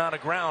amazing amount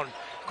of ground.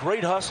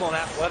 Great hustle and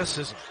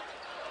athleticism.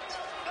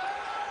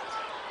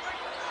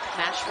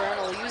 Mashburn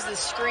will use the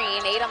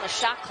screen, 8 on the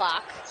shot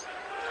clock.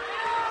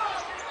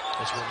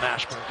 That's where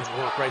Mashburn can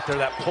work right there.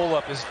 That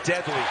pull-up is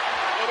deadly.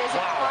 It is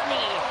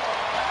funny.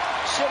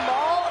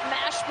 Jamal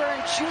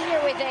Mashburn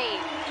Jr. with 8.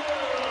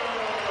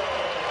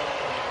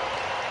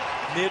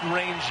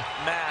 Mid-range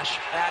mash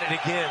at it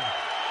again.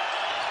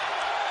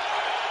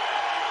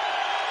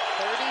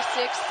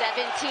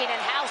 36-17,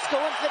 and House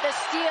going for the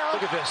steal.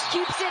 Look at this.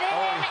 Keeps it in,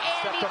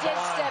 and he did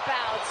step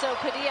out. So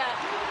Padilla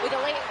with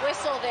a late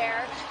whistle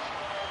there.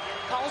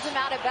 Calls him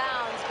out of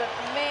bounds, but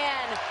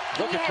man,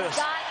 he has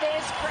got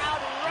this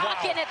crowd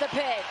rocking at the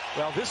pit.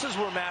 Well, this is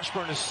where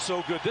Mashburn is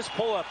so good. This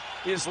pull-up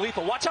is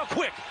lethal. Watch how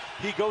quick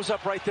he goes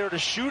up right there to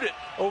shoot it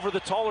over the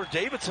taller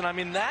Davidson. I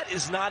mean, that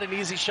is not an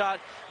easy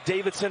shot.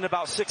 Davidson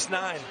about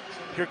 6'9".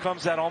 Here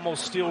comes that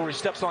almost steal where he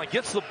steps on,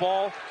 gets the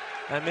ball.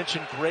 I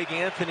mentioned Greg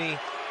Anthony.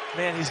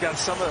 Man, he's got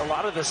a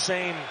lot of the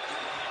same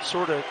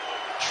sort of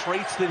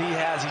traits that he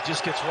has. He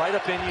just gets right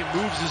up in you,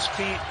 moves his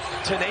feet,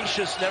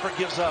 tenacious, never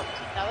gives up.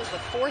 That was the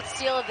 4th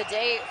steal of the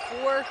day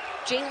for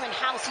Jalen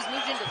House, who's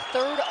moved into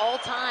 3rd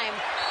all-time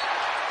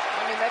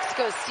on New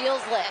Mexico's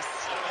steals list.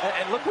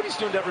 And look what he's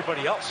doing to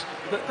everybody else.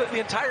 The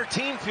entire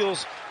team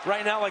feels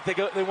right now like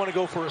they want to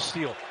go for a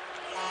steal.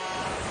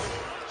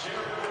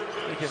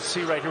 You can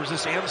see right here was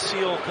this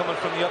Seal coming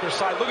from the other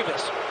side. Look at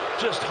this.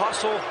 Just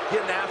hustle,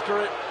 getting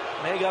after it.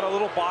 May got a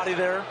little body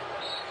there.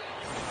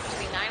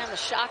 9 on the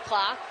shot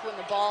clock when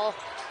the ball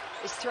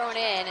is thrown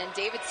in, and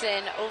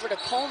Davidson over to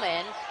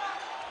Coleman,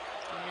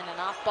 and an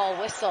off-ball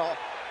whistle.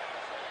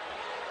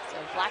 So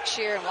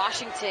Blackshear and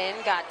Washington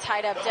got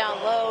tied up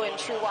down low, and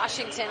True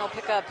Washington will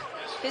pick up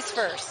his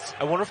first.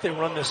 I wonder if they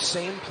run the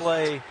same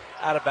play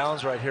out of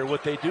bounds right here.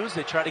 What they do is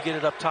they try to get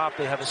it up top.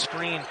 They have a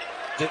screen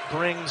that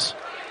brings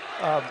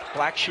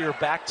Blackshear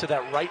back to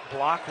that right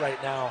block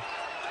right now.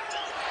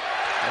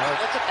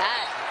 Look at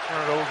that. Turn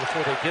it over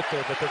before they get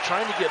there, but they're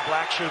trying to get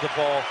Blackshear the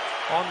ball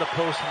on the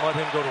post and let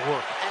him go to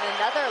work. And then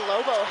another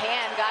Lobo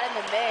hand got in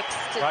the mix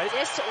to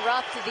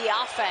disrupt the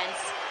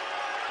offense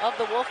of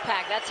the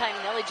Wolfpack. That time,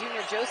 Nelly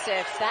Jr.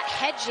 Joseph, that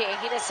hedging,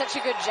 he does such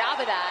a good job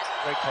of that.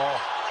 Great call.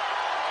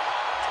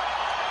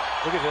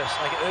 Look at this.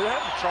 Like, they're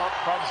having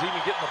problems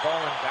even getting the ball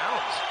in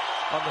bounds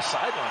on the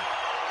sideline.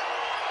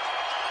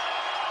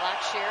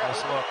 Blackshear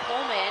over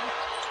Coleman.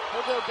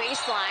 He'll go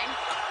baseline.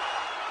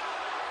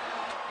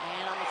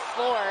 And on the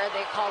floor,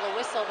 they call the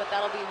whistle, but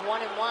that'll be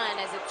 1-1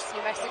 as it's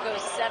New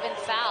Mexico's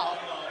 7th foul.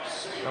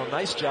 Well,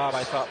 nice job,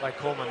 I thought, by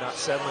Coleman not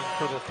settling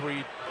for the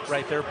three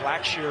right there.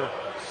 Blackshear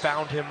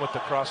found him with the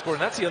cross court.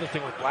 And that's the other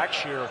thing with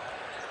Blackshear.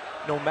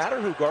 No matter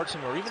who guards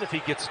him, or even if he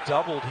gets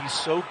doubled, he's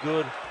so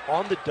good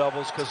on the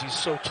doubles because he's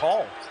so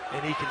tall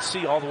and he can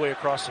see all the way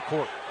across the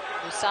court.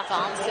 Mustafa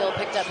Amstil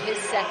picked up his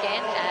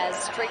second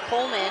as Trey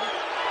Coleman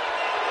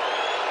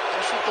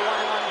will shoot the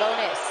 1-on-1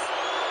 bonus.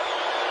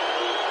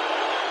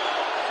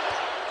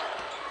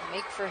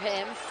 Make for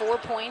him 4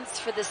 points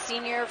for the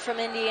senior from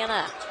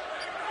Indiana.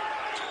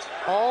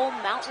 All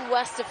Mountain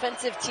West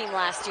defensive team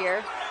last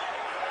year.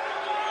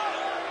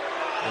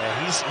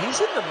 Yeah,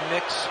 he's in the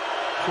mix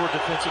for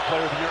Defensive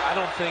Player of the Year. I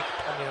don't think,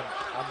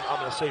 I'm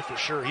going to say for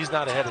sure, he's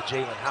not ahead of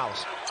Jalen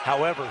House.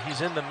 However, he's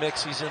in the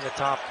mix. He's in the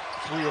top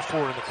 3 or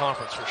 4 in the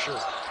conference for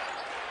sure.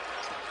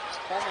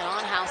 Coleman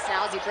on House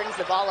now as he brings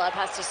the ball up.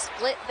 Has to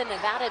split the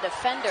Nevada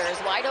defenders.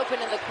 Wide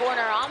open in the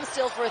corner.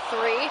 Amstil for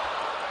 3.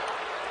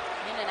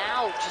 In and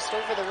out, just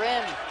over the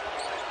rim.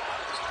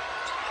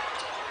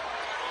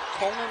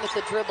 Coleman with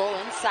the dribble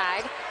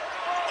inside.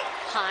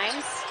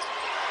 Himes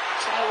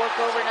trying to work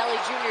over Nelly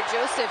Jr.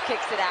 Joseph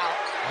kicks it out.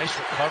 Nice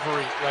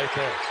recovery right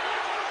there.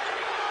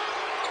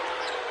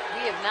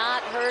 We have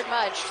not heard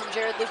much from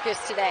Jared Lucas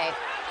today.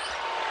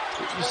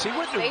 You see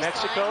what New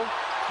Mexico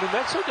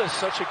does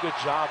such a good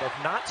job of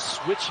not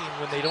switching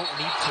when they don't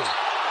need to.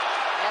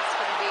 That's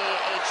going to be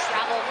a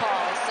travel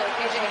call. So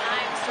KJ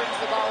Himes turns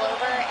the ball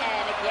over,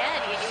 and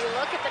again, you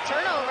look at the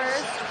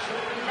turnovers,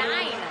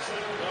 9.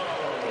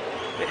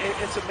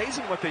 It's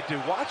amazing what they do.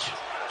 Watch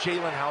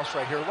Jalen House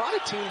right here. A lot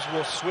of teams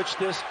will switch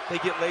this. They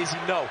get lazy.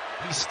 No,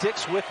 he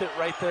sticks with it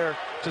right there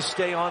to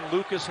stay on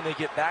Lucas, and they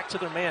get back to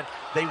their man.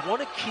 They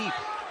want to keep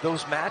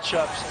those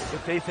matchups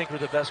that they think are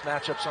the best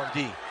matchups on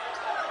D.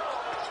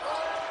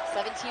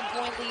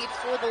 17-point lead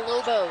for the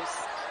Lobos.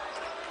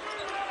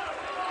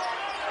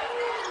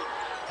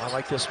 I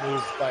like this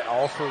move by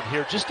Alford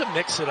here, just to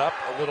mix it up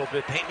a little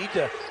bit. They need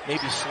to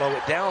maybe slow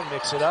it down,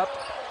 mix it up.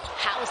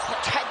 House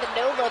tried the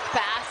no-look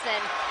pass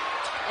and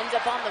ends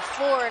up on the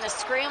floor in a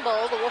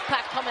scramble. The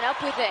Wolfpack coming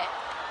up with it.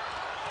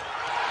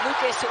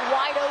 Lucas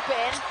wide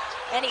open,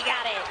 and he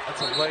got it.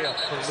 That's a layup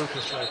for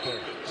Lucas right there.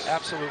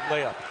 Absolute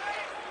layup.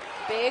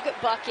 Big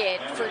bucket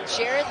for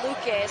Jared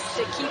Lucas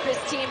to keep his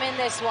team in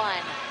this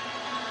one.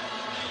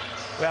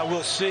 Well,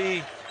 we'll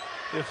see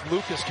if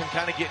Lucas can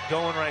kind of get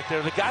going right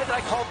there. The guy that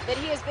I called... But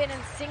he has been in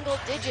single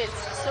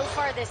digits so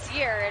far this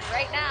year, and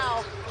right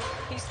now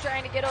he's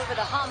trying to get over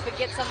the hump and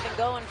get something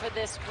going for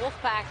this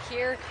Wolfpack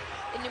here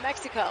in New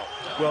Mexico.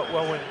 Well,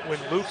 when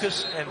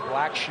Lucas and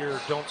Blackshear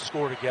don't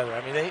score together,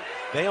 I mean,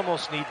 they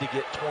almost need to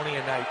get 20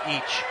 a night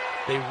each.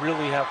 They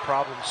really have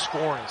problems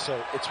scoring, so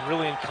it's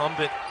really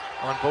incumbent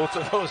on both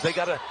of those. They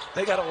gotta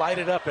light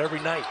it up every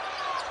night.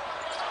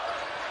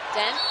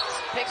 Dent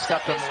picks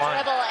up his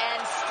dribble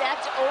and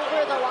stepped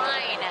over the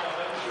line.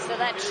 So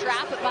that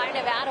trap by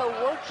Nevada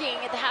working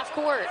at the half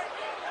court.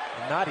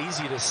 Not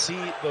easy to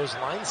see those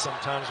lines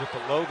sometimes with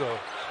the logo,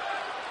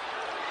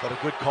 but a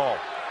good call.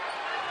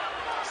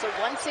 So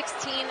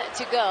 1:16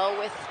 to go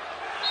with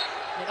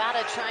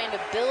Nevada trying to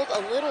build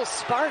a little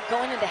spark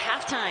going into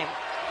halftime.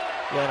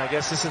 Yeah, and I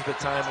guess this is the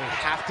time we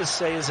have to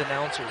say as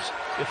announcers,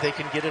 if they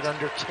can get it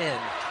under 10,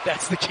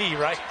 that's the key,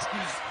 right?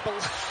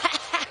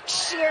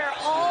 Blackshear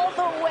all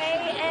the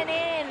way and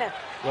in.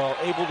 Well,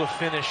 able to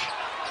finish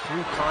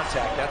through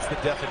contact. That's the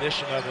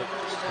definition of it.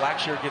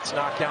 Blackshear gets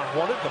knocked down.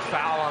 Wanted the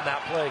foul on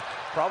that play.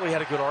 Probably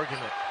had a good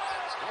argument.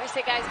 I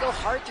say guys go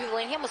hard through the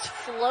lane. He almost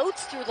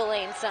floats through the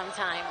lane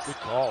sometimes. Good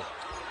call.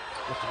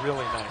 Looked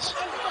really nice.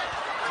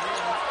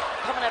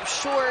 Coming up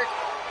short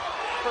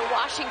for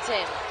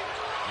Washington.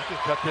 You can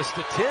cut this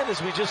to 10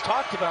 as we just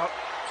talked about.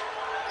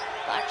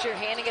 Blackshear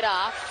handing it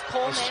off.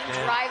 Coleman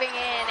driving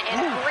in,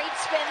 and a great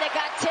spin that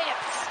got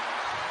tipped.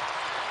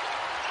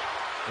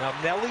 Now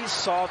Nelly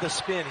saw the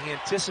spin. He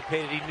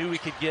anticipated. He knew he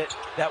could get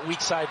that weak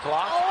side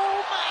block.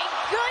 Oh my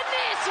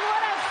goodness,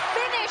 what a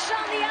finish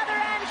on the other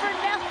end for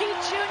Nelly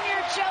Jr.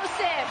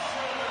 Joseph.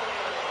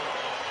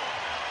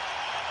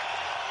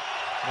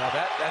 Now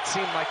that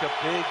seemed like a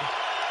big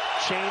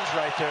change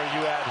right there.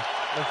 You had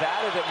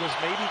Nevada that was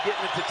maybe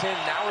getting it to 10.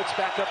 Now it's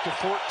back up to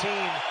 14.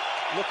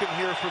 Looking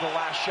here for the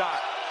last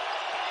shot.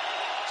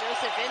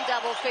 Joseph in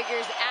double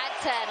figures at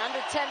 10.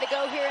 Under 10 to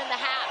go here in the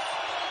half.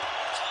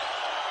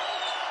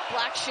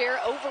 Blackshear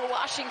over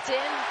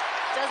Washington.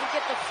 Doesn't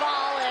get the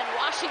fall, and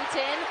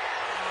Washington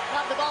will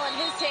have the ball in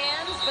his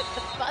hands, but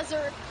the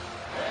buzzer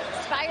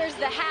expires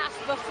the half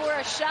before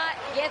a shot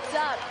gets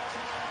up.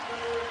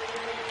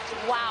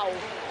 Wow.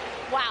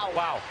 Wow.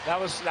 Wow, that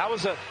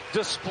was a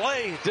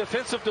display,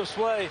 defensive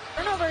display.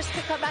 Turnovers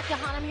could come back to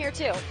haunt him here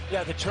too.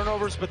 Yeah, the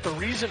turnovers, but the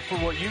reason for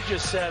what you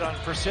just said on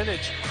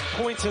percentage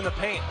points in the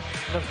paint.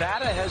 New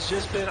Mexico has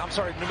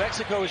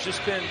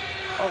just been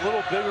a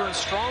little bigger and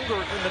stronger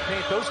in the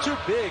paint. Those two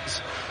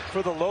bigs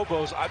for the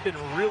Lobos, I've been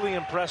really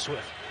impressed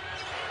with.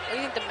 What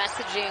do you think the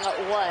messaging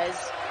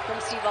was from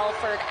Steve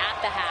Alford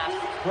at the half?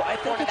 Well, I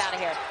think it's out of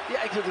here.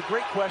 Yeah, it's a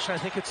great question. I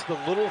think it's the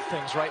little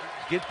things, right?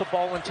 Get the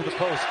ball into the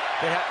post.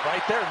 They have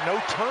right there, no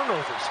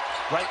turnovers,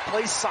 right?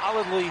 Play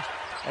solidly,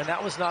 and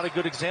that was not a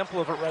good example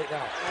of it right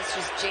now. That's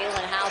just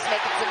Jalen House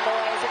making some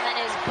noise, and then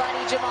his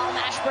buddy Jamal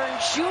Mashburn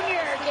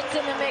Jr. gets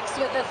in the mix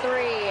with a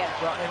three.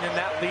 Well, and then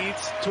that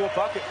leads to a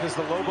bucket because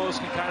the Lobos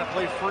can kind of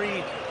play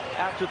free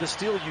after the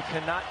steal. You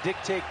cannot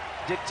dictate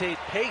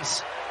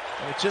pace.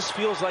 And it just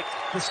feels like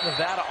this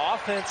Nevada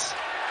offense,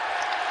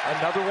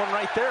 another one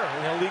right there,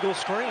 an illegal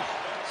screen.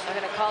 They're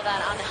going to call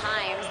that on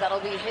Himes.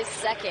 That'll be his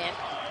second.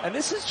 And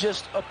this is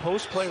just a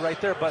post play right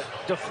there, but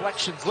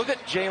deflections. Look at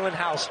Jalen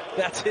House.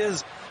 That's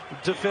his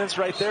defense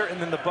right there, and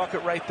then the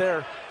bucket right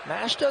there.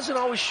 Mash doesn't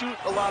always shoot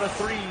a lot of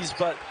threes,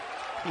 but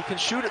he can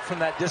shoot it from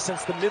that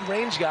distance. The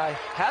mid-range guy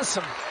has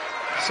some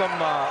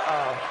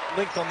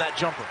length on that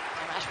jumper.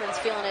 Mashburn's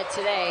feeling it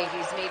today.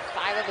 He's made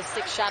 5 of his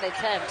 6 shot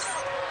attempts.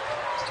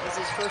 This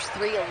is his first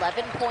 3,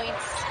 11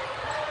 points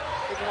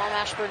for Jamal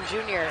Mashburn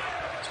Jr.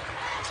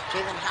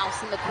 Jalen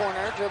House in the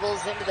corner,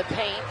 dribbles into the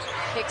paint,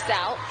 kicks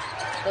out.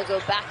 They'll go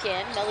back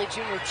in. Melly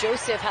Jr.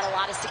 Joseph had a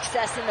lot of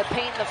success in the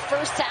paint in the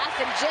first half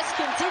and just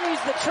continues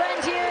the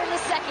trend here in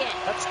the second.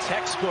 That's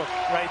textbook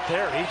right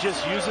there. He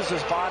just uses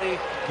his body,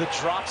 the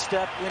drop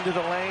step into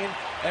the lane.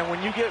 And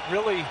when you get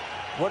really,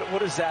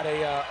 what is that,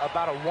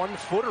 about a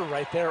 1-footer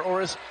right there?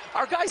 Or as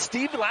our guy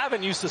Steve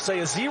Lavin used to say,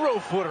 a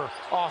 0-footer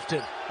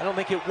often. I don't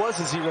think it was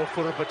a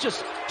 0-footer, but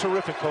just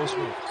terrific post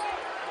move.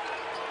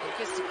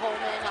 Lucas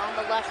Coleman on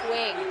the left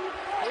wing.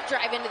 He'll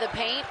drive into the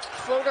paint,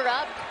 floater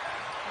up,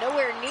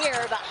 nowhere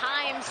near, but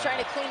Himes trying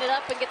to clean it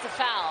up and gets a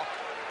foul.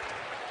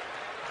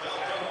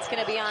 It's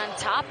going to be on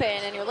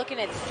Toppin, and you're looking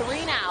at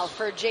 3 now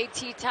for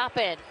JT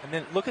Toppin. And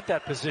then look at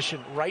that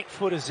position. Right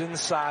foot is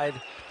inside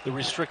the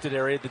restricted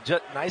area.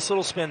 Nice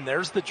little spin.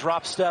 There's the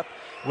drop step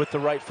with the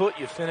right foot.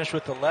 You finish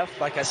with the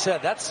left. Like I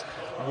said, that's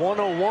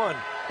 101.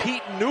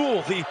 Pete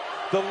Newell, the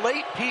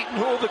late Pete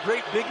Newell, the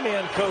great big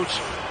man coach.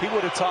 He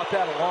would have taught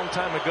that a long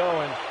time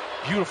ago, and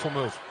beautiful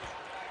move.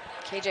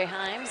 KJ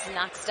Himes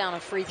knocks down a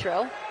free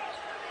throw.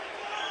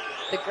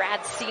 The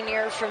grad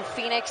senior from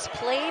Phoenix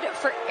played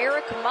for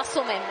Eric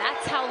Musselman.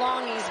 That's how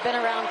long he's been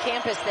around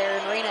campus there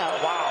in Reno.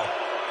 Wow.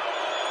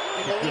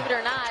 And believe it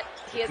or not,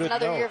 he has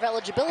another year of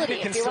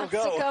eligibility if he wants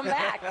to come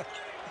back.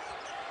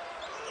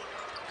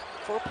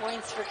 4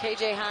 points for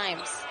KJ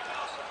Himes.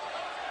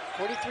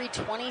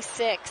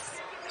 43-26.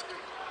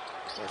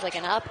 Feels like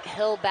an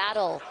uphill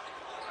battle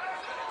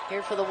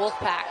here for the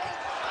Wolfpack.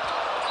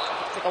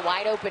 It's like a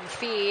wide open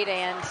feed,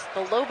 and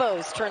the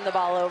Lobos turn the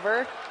ball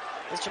over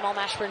as Jamal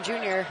Mashburn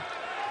Jr.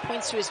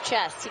 points to his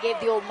chest. He gave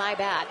the old my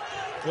bad.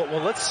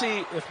 Well, let's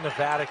see if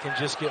Nevada can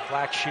just get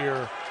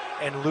Blackshear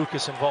and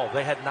Lucas involved.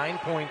 They had 9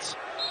 points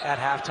at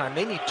halftime.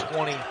 They need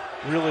 20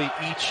 really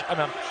each.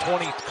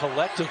 20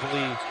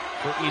 collectively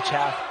for each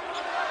half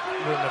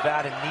where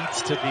Nevada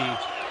needs to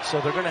be. So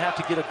they're going to have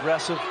to get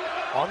aggressive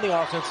on the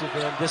offensive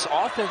end. This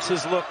offense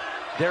has looked,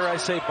 dare I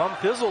say,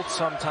 bum-fizzled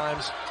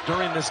sometimes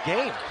during this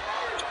game.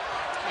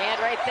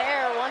 And right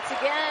there, once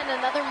again,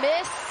 another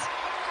miss.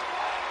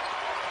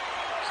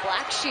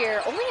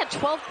 Blackshear only had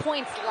 12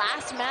 points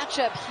last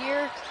matchup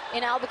here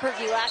in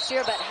Albuquerque last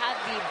year, but had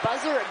the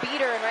buzzer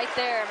beater, and right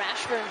there,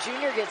 Mashburn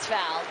Jr. gets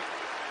fouled.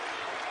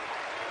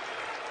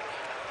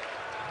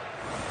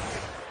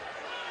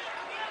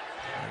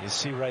 You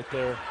see right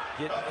there,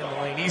 get in the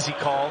lane, easy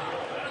call,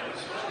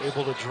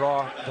 able to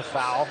draw the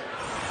foul.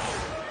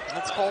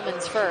 That's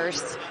Coleman's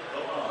first.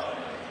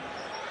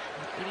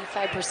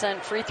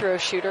 85% free throw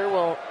shooter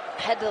will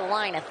head to the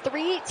line. A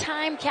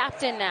 3-time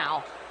captain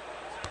now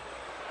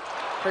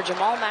for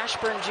Jamal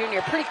Mashburn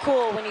Jr. Pretty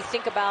cool when you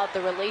think about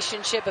the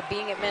relationship of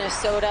being at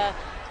Minnesota,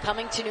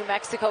 coming to New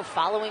Mexico,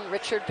 following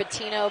Richard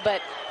Pitino.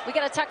 But we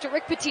got to talk to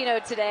Rick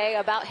Pitino today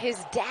about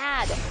his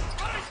dad.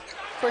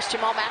 Of course,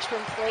 Jamal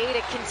Mashburn played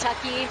at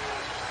Kentucky.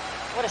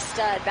 What a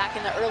stud back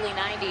in the early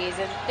 90s.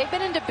 And they've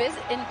been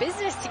in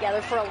business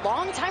together for a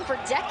long time, for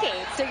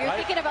decades. So you're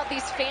thinking about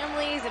these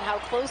families and how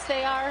close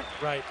they are.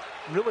 Right.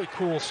 Really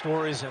cool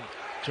stories. And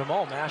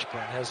Jamal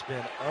Mashburn has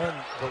been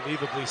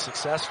unbelievably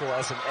successful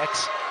as an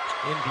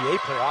ex-NBA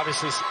player.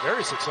 Obviously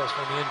very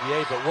successful in the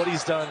NBA, but what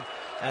he's done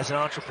as an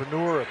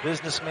entrepreneur, a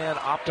businessman,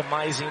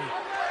 optimizing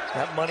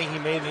that money he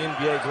made in the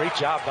NBA, great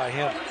job by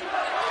him.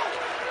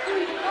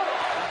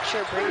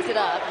 Sure brings it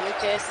up.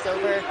 Lucas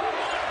over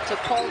to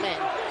Coleman.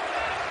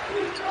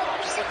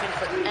 Just looking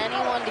for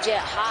anyone to get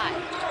hot.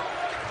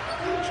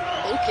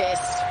 Lucas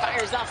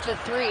fires off the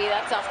 3.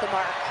 That's off the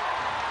mark.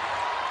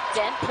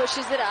 Dent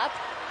pushes it up.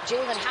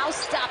 Jalen House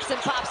stops and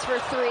pops for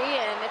 3,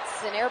 and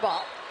it's an air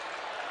ball.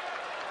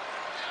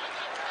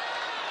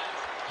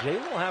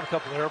 Jalen will have a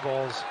couple air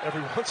balls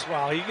every once in a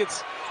while.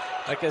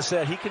 Like I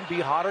said, he can be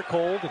hot or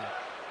cold, and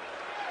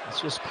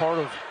it's just part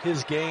of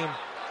his game.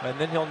 And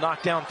then he'll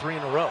knock down 3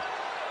 in a row.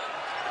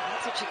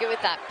 That's what you get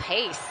with that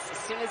pace. As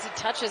soon as he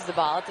touches the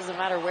ball, it doesn't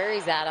matter where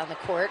he's at on the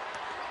court.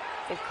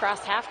 They've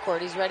crossed half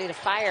court. He's ready to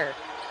fire.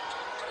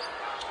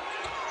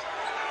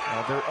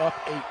 Now they're up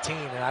 18,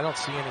 and I don't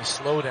see any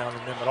slowdown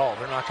in them at all.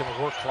 They're not going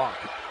to work clock.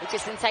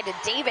 Lucas inside to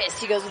Davis.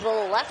 He goes with a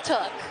little left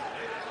hook.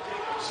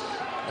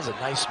 That's a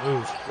nice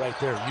move right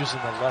there, using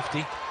the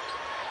lefty.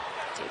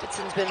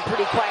 Davidson's been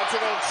pretty quiet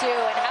today, too.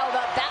 And how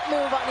about that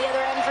move on the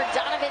other end for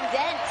Donovan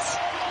Dent?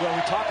 Well,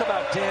 we talk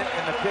about Dent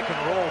and the pick and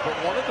roll, but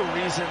one of the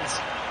reasons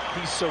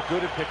he's so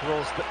good at pick and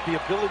rolls, the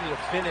ability to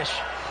finish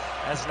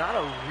as not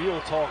a real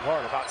tall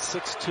guard, about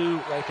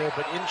 6'2" right there,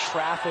 but in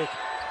traffic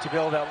to be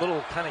able that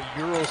little kind of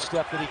Euro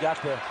step that he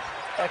got the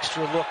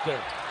extra look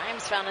there.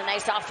 Himes found a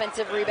nice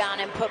offensive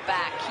rebound and put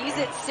back. He's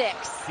at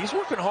 6. He's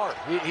working hard.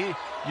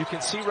 You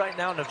can see right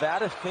now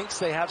Nevada thinks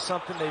they have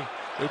something.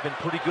 They've been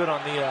pretty good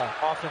on the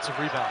offensive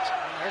rebounds.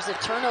 There's a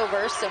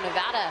turnover, so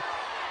Nevada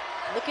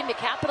looking to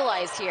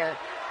capitalize here.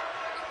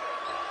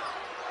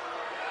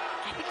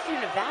 I think if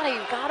you're Nevada,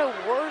 you've got to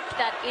work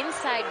that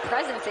inside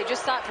presence. They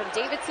just saw it from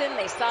Davidson.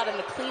 They saw it in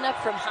the cleanup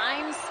from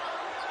Himes.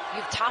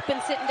 You've Toppin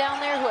sitting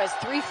down there who has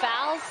 3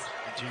 fouls.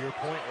 And to your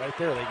point right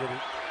there, they get a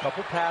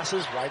couple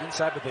passes right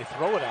inside, but they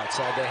throw it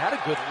outside. They had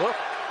a good look.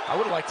 I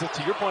would like to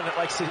your point, I'd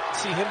like to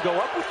see him go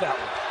up with that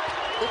one.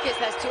 Lucas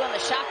has 2 on the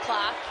shot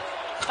clock.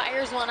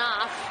 Fires one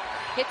off.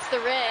 Hits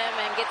the rim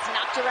and gets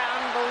knocked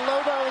around the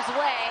Lobos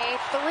way.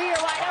 3 are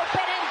wide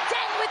open, and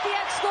Dent with the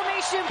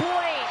exclamation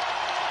point.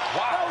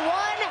 Wow. The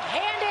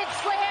one-handed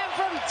slam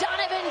from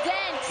Donovan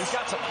Dent. He's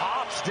got some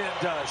hops, Dent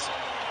does.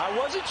 I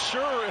wasn't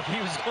sure if he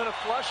was going to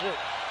flush it.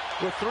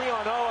 With 3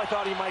 on 0, I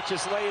thought he might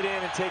just lay it in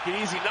and take it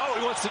easy. No,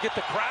 he wants to get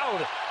the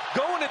crowd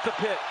going at the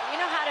pit. You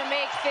know how to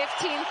make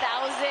 15,021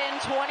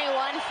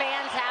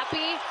 fans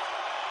happy?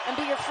 And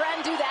be your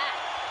friend, do that.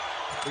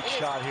 Big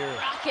shot here.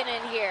 Rocking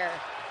in here.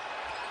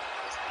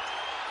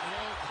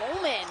 And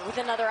Coleman with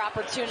another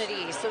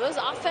opportunity. So those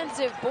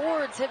offensive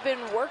boards have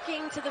been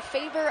working to the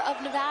favor of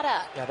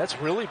Nevada. Yeah,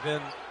 that's really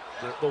been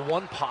the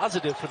one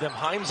positive for them.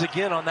 Himes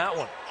again on that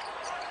one.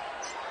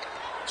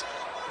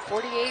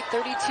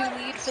 48-32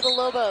 lead for the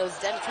Lobos.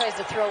 Dent tries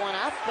to throw one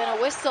up and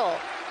a whistle.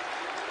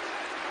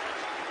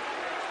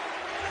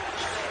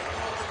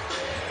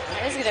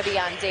 That is going to be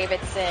on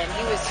Davidson.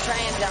 He was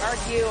trying to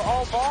argue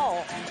all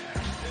ball.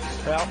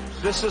 Well,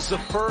 this is the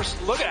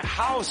first. Look at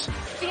House.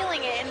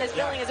 Feeling it in this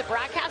building as a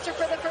broadcaster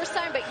for the first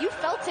time, but you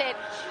felt it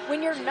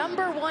when your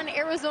 #1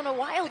 Arizona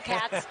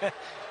Wildcats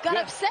got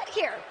upset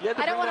here.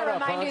 I don't want to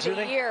remind you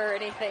the year or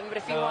anything, but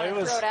if you want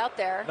to throw it out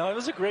there. No, it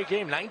was a great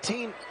game.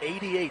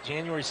 1988,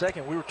 January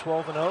 2nd. We were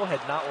 12-0,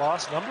 had not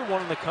lost.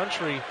 #1 in the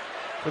country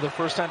for the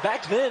first time.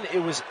 Back then,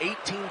 it was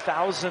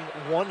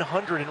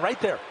 18,100. And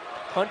right there,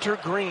 Hunter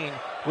Green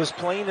was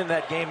playing in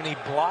that game, and he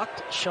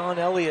blocked Sean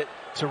Elliott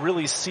to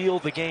really seal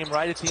the game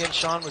right at the end.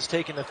 Sean was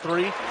taking a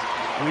 3.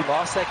 We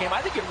lost that game.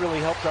 I think it really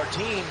helped our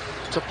team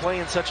to play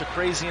in such a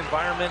crazy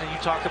environment. And you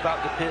talk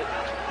about the pit,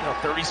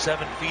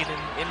 37 feet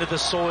into the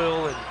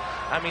soil. And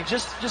I mean,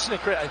 just an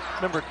incredible. I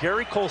remember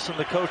Gary Colson,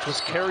 the coach, was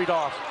carried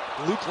off.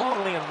 Luke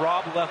Longley and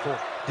Rob Leffel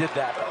did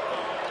that.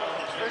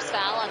 First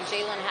foul on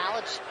Jalen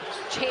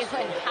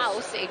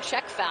House, a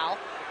check foul.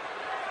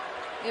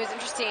 It was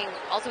interesting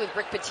also with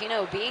Rick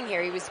Pitino being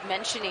here. He was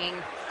mentioning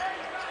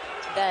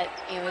that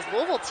his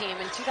Louisville team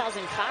in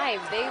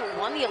 2005, they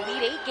won the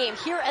Elite 8 game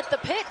here at the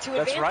pit to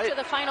advance to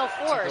the Final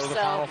Four.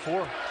 Final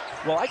Four.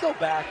 Well, I go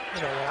back,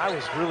 when I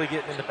was really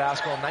getting into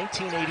basketball,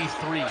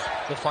 1983,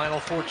 the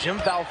Final Four. Jim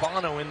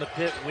Valvano in the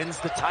pit wins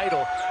the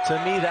title. To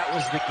me, that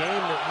was the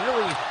game that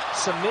really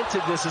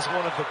cemented this as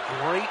one of the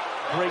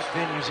great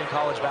venues in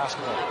college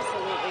basketball.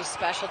 Absolutely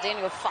special.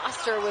 Daniel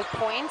Foster with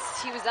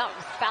points. He was out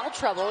in foul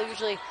trouble.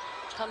 Usually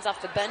comes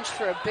off the bench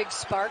for a big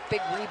spark,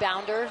 big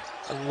rebounder.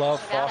 I love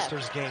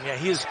Foster's game. Yeah,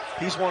 he's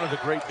one of the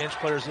great bench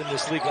players in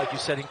this league. Like you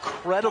said,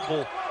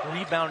 incredible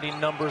rebounding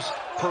numbers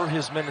per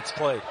his minutes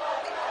played.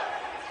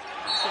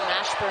 So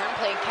Mashburn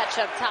playing catch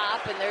up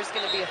top, and there's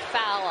going to be a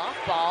foul off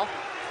ball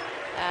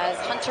as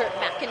Hunter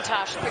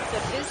McIntosh picks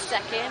up his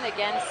second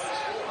against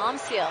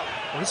Omseal.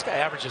 Well, this guy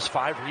averages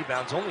 5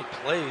 rebounds, only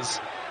plays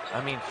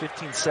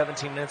 15,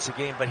 17 minutes a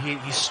game, but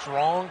he's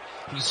strong,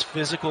 he's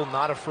physical,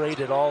 not afraid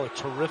at all, a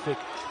terrific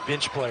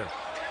bench player.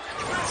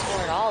 Didn't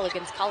score at all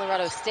against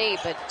Colorado State,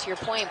 but to your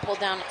point, pulled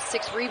down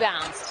 6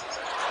 rebounds.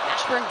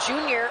 Ashburn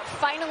Jr.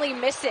 finally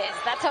misses.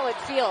 That's how it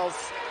feels.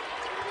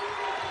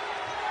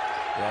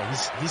 Yeah,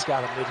 he's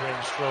got a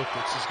mid-range stroke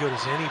that's as good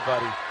as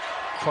anybody.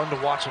 Fun to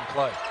watch him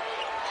play.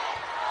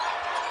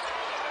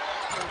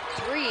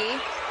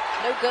 3.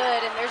 No good,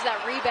 and there's that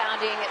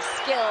rebounding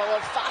skill of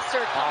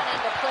Foster coming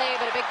into play,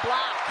 but a big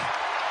block.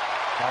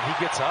 Now he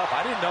gets up.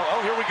 I didn't know.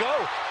 Oh, here we go.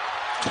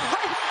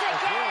 Once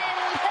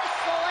again, the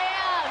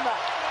slam.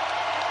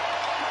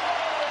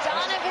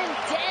 Donovan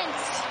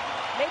Dent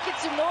making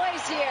some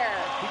noise here.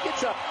 He gets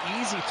up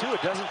easy, too.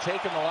 It doesn't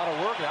take him a lot of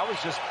work. That was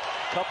just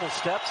a couple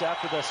steps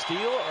after the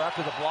steal or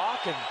after the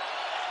block, and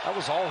that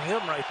was all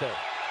him right there.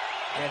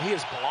 And he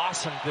has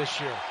blossomed this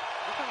year.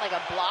 Looking like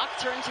a block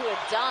turned to a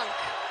dunk.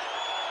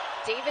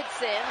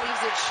 Davidson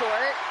leaves it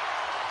short.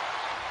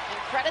 And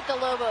credit the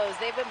Lobos.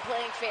 They've been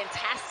playing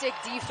fantastic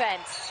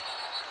defense.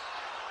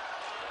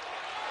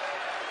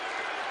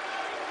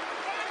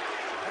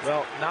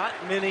 Well, not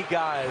many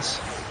guys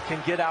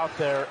can get out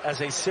there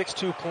as a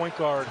 6'2" point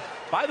guard.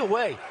 By the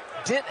way,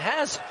 Dent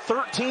has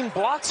 13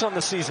 blocks on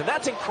the season.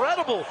 That's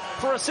incredible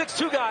for a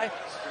 6'2" guy.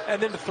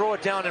 And then to throw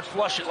it down and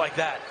flush it like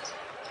that.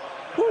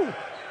 Woo.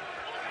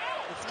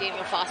 It's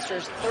Daniel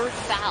Foster's third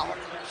foul.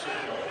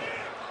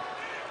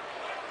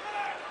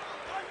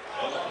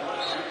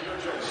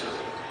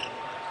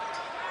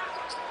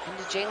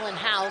 Into Jalen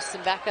House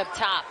and back up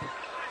top.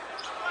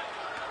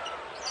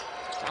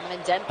 Donovan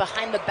Dent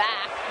behind the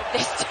back.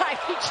 This time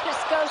he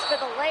just goes for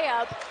the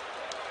layup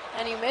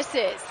and he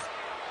misses.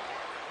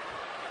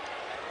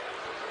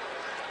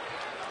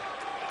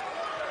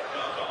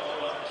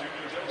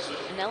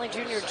 Nelly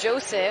Jr.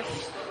 Joseph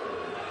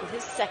with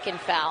his second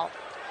foul.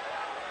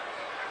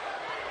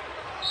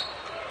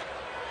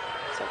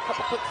 So a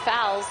couple quick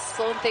fouls,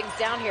 slowing things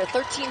down here.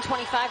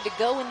 13:25 to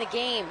go in the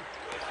game.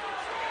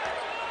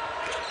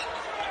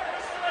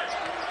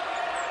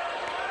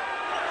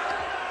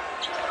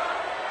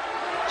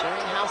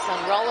 Jalen House on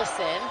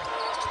Rollison.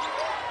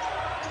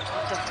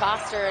 To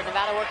Foster,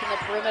 Nevada working the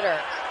perimeter.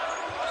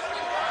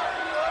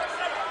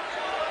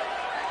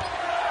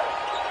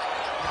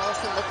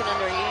 Rollison looking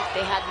underneath,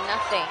 they had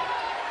nothing.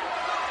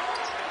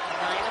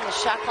 9 on the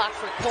shot clock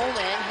for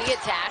Coleman, he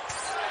attacks.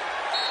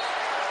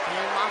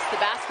 And lost the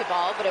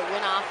basketball, but it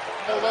went off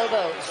the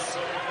Lobos.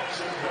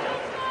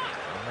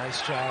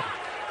 Nice job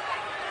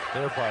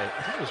there by,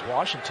 I think it was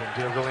Washington,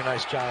 did a really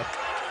nice job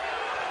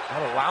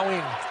not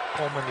allowing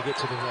Coleman to get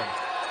to the rim.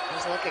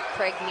 Here's a look at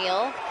Craig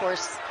Neal, of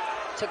course,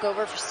 took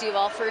over for Steve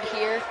Alford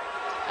here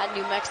at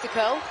New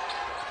Mexico.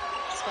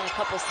 Spent a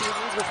couple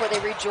seasons before they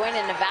rejoined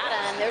in Nevada,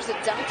 and there's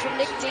a dunk from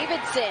Nick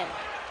Davidson.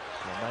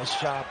 A nice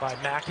job by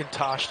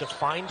McIntosh to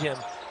find him.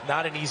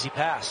 Not an easy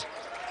pass.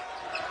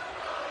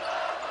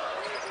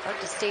 Hard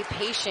to stay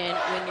patient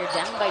when you're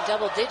down by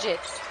double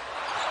digits.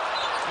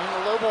 And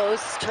the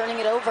Lobos turning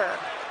it over.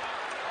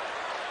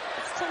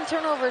 It's 10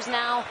 turnovers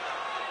now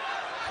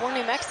for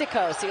New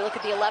Mexico. So you look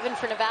at the 11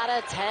 for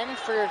Nevada, 10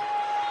 for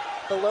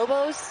the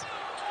Lobos.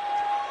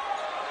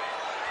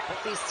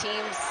 Both these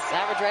teams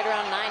average right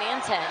around 9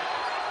 and 10.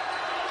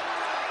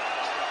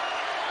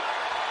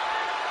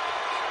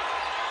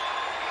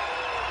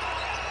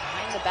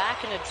 Behind the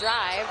back in a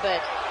drive,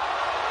 but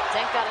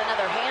Dent got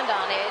another hand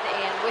on it,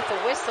 and with a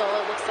whistle,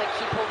 it looks like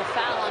he pulled a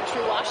foul on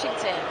True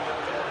Washington.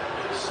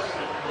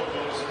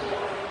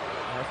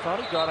 I thought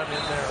he got him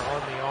in there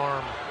on the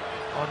arm,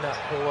 on that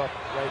pull-up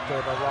right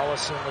there by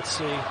Rollison. Let's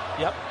see.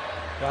 Yep,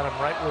 got him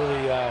right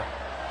where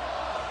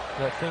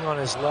the thing on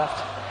his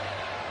left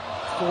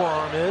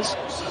forearm is.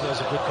 That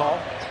was a good call.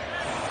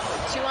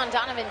 2 on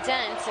Donovan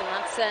Dent, and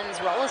that sends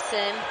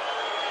Rollison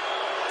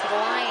to the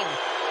line.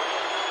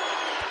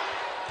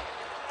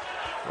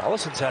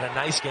 Rollison's had a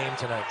nice game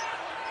tonight.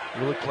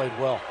 Really played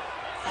well,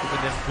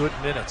 giving them good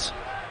minutes.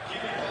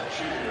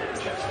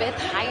 It's the 5th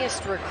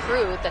highest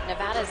recruit that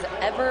Nevada's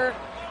ever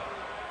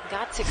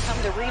got to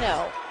come to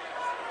Reno.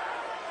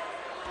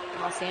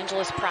 Los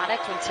Angeles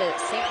product, went to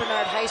St.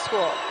 Bernard High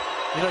School.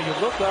 You know, you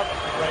look up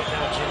right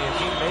now, Jenny, if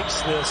he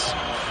makes this,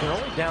 they're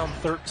only down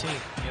 13.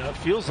 You know, it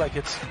feels like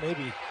it's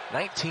maybe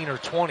 19 or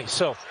 20.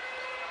 So,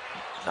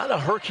 not a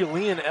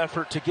Herculean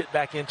effort to get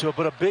back into it,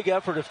 but a big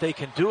effort if they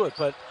can do it.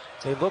 But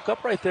they look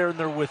up right there, and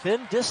they're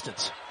within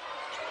distance.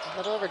 A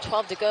little over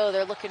 12 to go.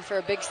 They're looking for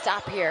a big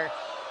stop here.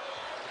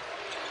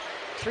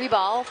 3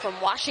 ball from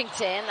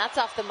Washington. That's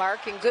off the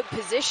mark, in good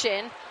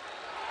position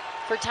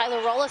for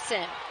Tyler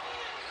Rollison.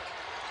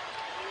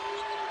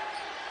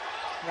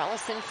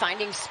 Rollison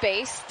finding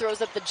space,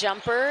 throws up the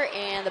jumper,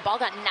 and the ball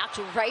got knocked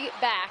right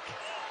back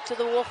to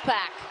the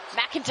Wolfpack.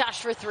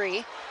 McIntosh for 3.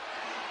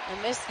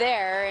 A miss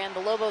there, and the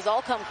Lobos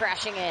all come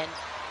crashing in.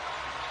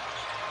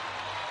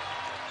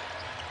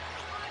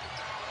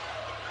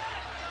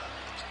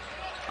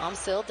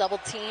 Omsil double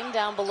team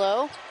down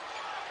below.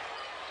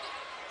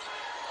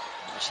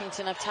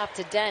 Washington up top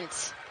to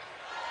Dent.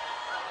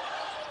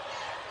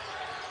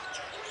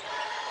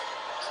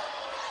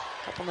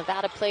 Couple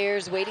Nevada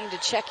players waiting to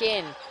check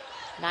in.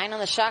 9 on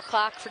the shot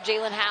clock for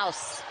Jalen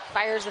House.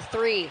 Fires a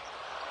 3.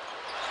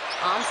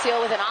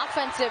 Omsil with an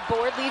offensive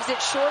board, leaves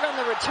it short on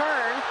the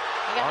return.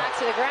 He got knocked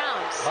to the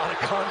ground. A lot of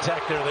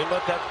contact there. They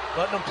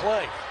letting them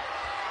play.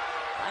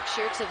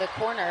 Blackshear to the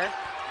corner.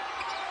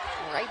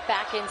 Right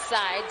back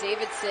inside.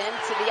 Davidson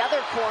to the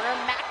other corner.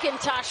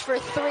 McIntosh for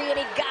 3, and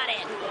he got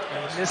it.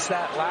 And he missed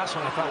that last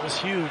one. I thought was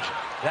huge.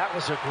 That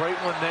was a great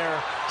one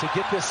there to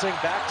get this thing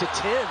back to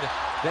 10.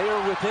 They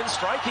are within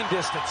striking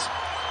distance.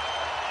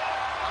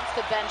 Off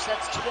the bench,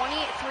 that's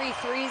 23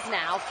 threes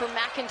now for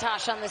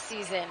McIntosh on the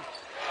season.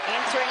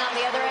 Answering on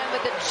the other end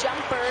with the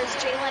jumpers,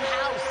 Jalen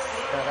House.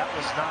 Yeah, that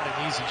was not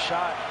an easy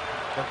shot.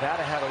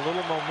 Nevada had a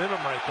little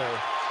momentum right there.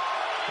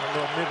 A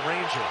little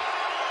mid-ranger.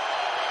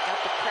 Got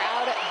the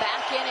crowd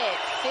back in it.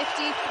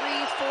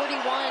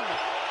 53-41.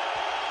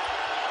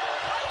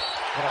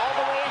 All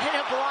the way in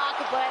a block,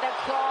 but a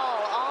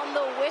call on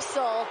the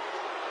whistle.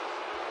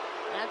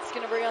 That's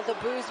going to bring out the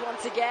boos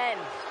once again.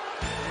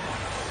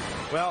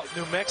 Well,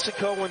 New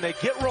Mexico, when they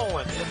get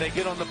rolling and they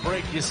get on the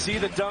break, you see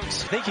the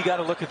dunks. I think you got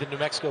to look at the New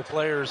Mexico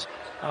players,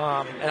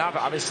 and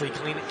obviously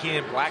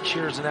Keenan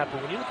Blackshear's and that,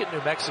 but when you look at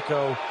New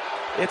Mexico,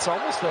 it's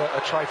almost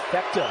a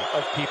trifecta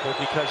of people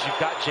because you've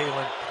got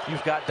Jalen,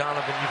 you've got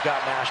Donovan, you've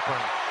got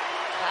Mashburn.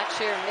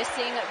 Blackshear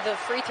missing the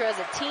free throw as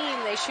a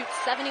team. They shoot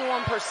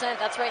 71%.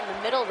 That's right in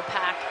the middle of the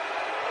pack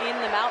in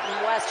the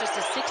Mountain West. Just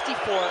a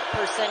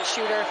 64%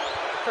 shooter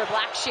for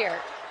Blackshear.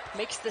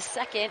 Makes the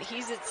second.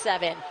 He's at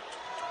 7.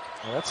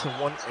 Well, that's the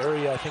one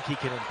area I think he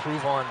can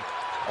improve on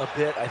a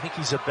bit. I think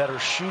he's a better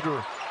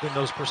shooter than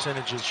those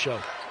percentages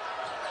show.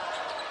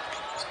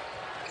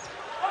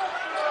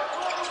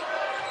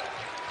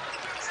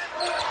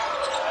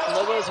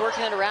 Lobos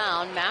working it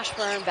around.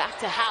 Mashburn back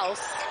to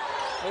House.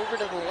 Over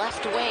to the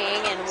left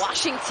wing, and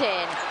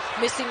Washington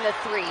missing the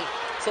 3.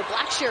 So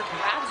Blackshear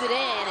grabs it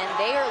in, and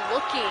they are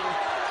looking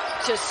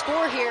to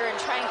score here and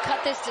try and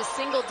cut this to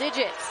single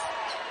digits.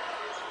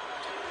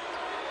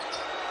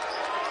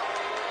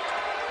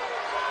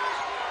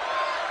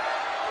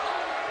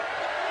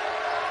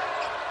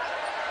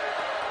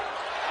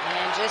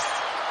 And just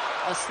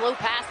a slow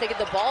pass. They get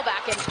the ball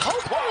back, and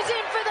Pope goes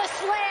in for the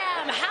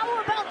slam.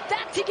 How about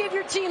that to give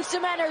your team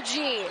some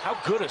energy? How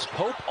good has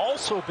Pope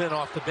also been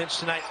off the bench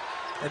tonight?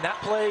 And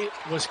that play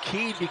was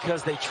key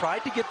because they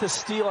tried to get the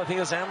steal. I think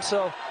it was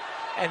Amsel.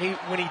 And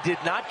when he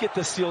did not get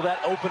the steal,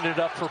 that opened it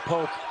up for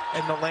Pope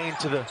and the lane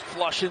to the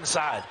flush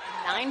inside.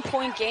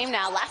 9-point game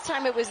now. Last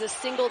time it was a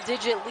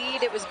single-digit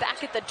lead. It was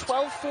back at the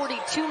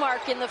 12:42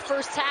 mark in the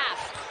first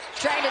half.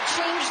 Trying to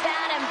change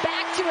that and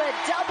back to a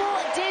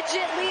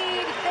double-digit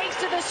lead thanks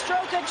to the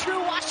stroke of True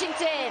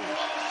Washington.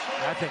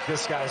 I think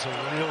this guy's a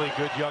really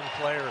good young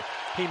player.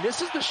 He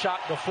misses the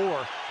shot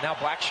before. Now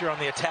Blackshear on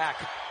the attack.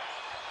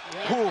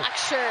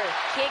 Blackshear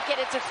can't get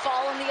it to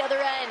fall on the other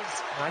end.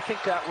 I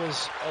think that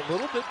was a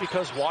little bit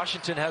because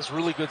Washington has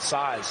really good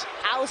size.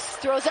 House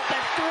throws up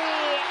a 3,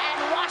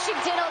 and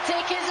Washington will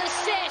take his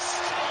assist.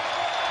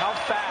 How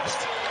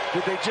fast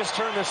did they just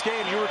turn this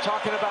game? You were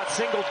talking about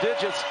single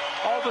digits.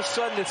 All of a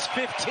sudden it's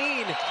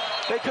 15.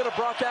 They could have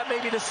brought that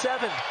maybe to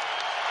 7.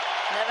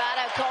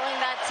 Nevada calling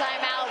that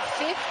timeout.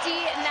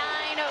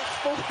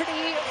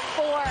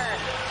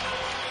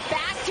 59-44.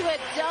 Back to a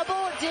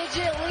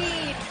double-digit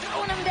lead.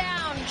 Throwing them down.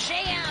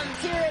 Jams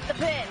here at the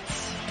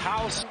pits.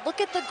 House.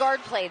 Look at the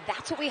guard play.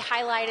 That's what we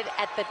highlighted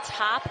at the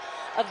top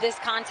of this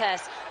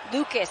contest.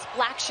 Lucas,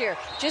 Blackshear,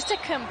 just a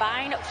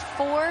combined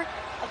 4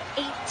 of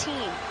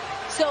 18.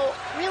 So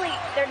really,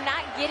 they're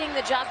not getting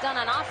the job done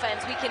on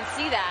offense. We can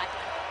see that.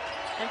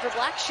 And for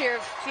Blackshear,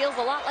 feels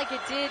a lot like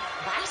it did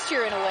last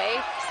year in a way,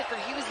 except for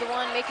he was the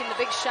one making the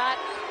big shot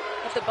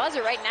at the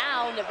buzzer. Right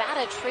now,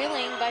 Nevada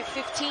trailing by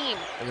 15.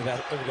 Look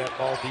at that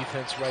ball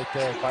defense right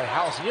there by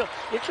House. You know,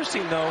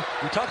 interesting though,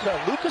 we talked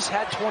about Lucas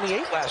had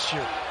 28 last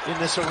year in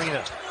this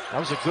arena. That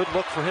was a good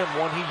look for him,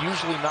 one he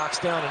usually knocks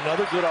down.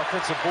 Another good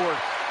offensive board.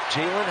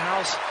 Jalen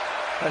House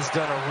has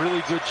done a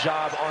really good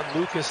job on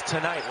Lucas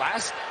tonight.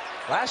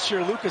 Last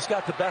year, Lucas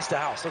got the best of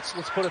House.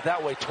 Let's put it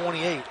that way,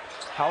 28.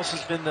 House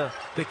has been the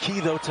key,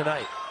 though,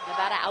 tonight.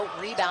 Nevada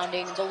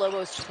out-rebounding the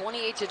Lobos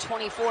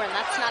 28-24, and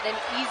that's not an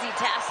easy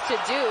task to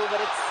do,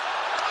 but it's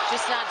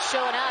just not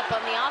showing up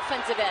on the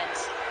offensive end.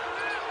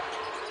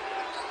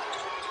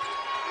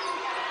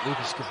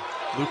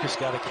 Lucas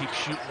got to keep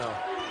shooting, though.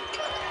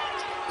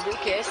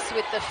 Lucas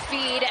with the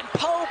feed, and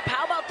Pope,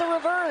 how about the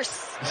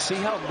reverse? You see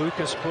how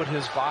Lucas put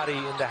his body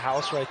into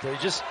House right there?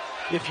 Just,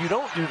 if you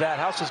don't do that,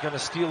 House is going to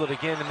steal it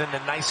again, and then the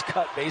nice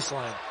cut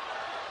baseline.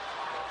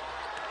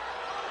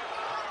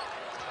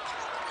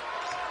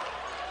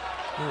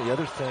 The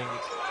other thing,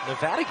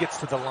 Nevada gets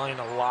to the line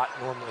a lot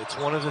normally. It's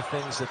one of the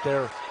things that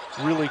they're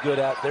really good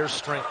at, their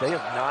strength. They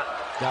have not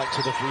gotten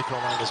to the free throw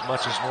line as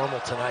much as normal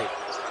tonight.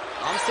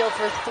 Amsel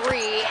for 3,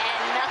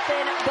 and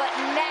nothing but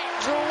net.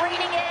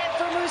 Draining it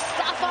for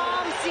Mustafa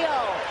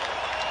Amsel.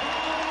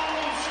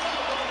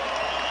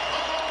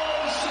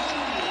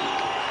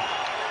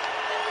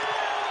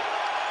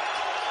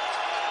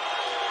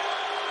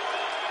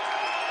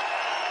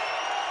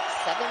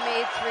 Seven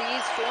made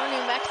threes for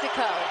New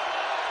Mexico.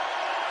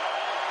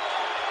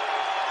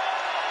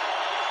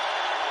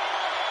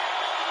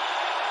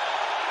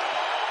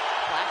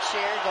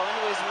 Blackshear going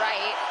to his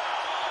right,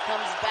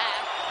 comes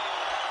back,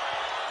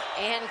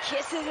 and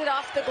kisses it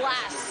off the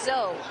glass.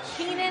 So,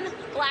 Keenan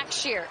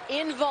Blackshear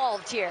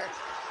involved here.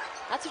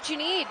 That's what you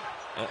need.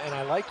 And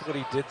I liked what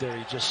he did there.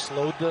 He just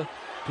slowed the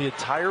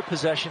entire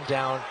possession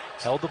down,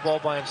 held the ball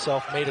by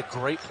himself, made a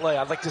great play.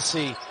 I'd like to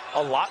see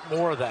a lot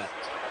more of that.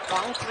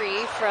 Long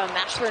 3 from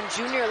Mashburn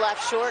Jr.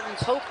 left short, and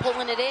Pope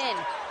pulling it in.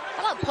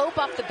 How about Pope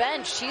off the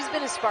bench? She's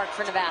been a spark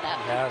for Nevada.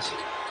 He has.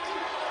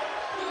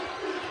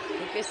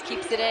 Lucas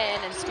keeps it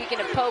in, and speaking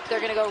of Pope,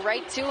 they're going to go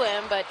right to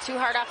him, but too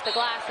hard off the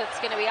glass. That's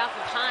going to be off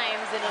of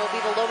Himes, and it'll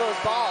be the Lobos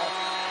ball.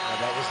 Yeah,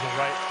 that was the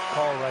right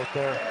call right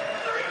there.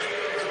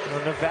 You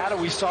know, Nevada,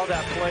 we saw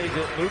that play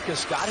that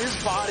Lucas got his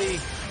body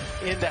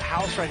into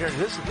House right here.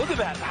 Look at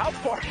that. How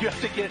far you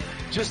have to get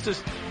just to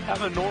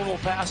have a normal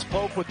pass.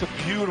 Pope with the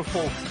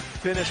beautiful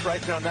finish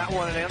right there on that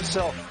one. And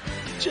Amsel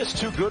just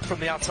too good from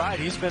the outside.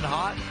 He's been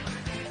hot.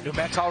 New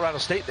Mexico, Colorado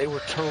State, they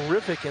were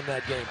terrific in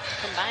that game.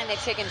 Combined, they've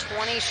taken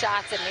 20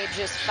 shots and made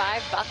just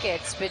 5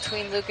 buckets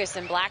between Lucas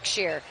and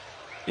Blackshear.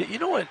 You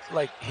know what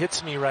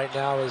hits me right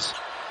now is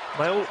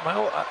one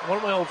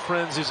of my old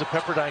friends who's a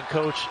Pepperdine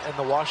coach and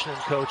the Washington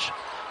coach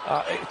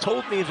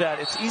told me that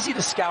it's easy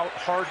to scout,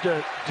 hard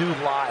to do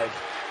live.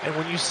 And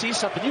when you see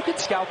something, you can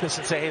scout this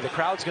and say, hey, the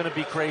crowd's going to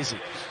be crazy.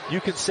 You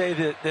can say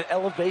that the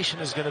elevation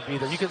is going to be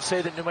there. You can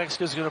say that New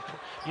Mexico is going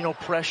to,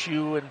 press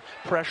you and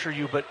pressure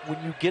you. But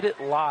when you get it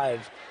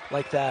live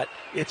like that,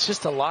 it's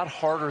just a lot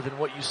harder than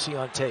what you see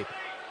on tape.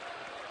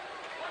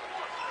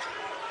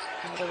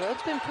 The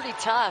road's been pretty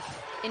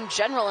tough in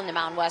general in the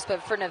Mountain West,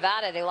 but for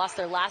Nevada, they lost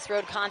their last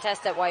road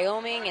contest at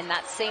Wyoming, and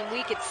that same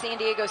week at San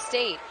Diego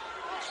State.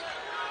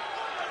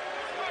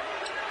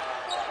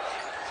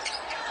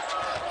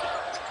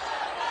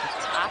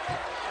 Top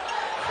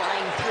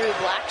flying through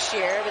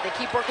Blackshear, but they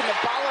keep working the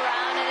ball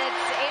around, and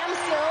it's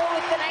Amsel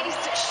with the nice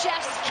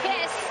chef's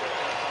kiss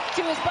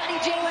to his buddy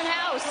Jalen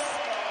House.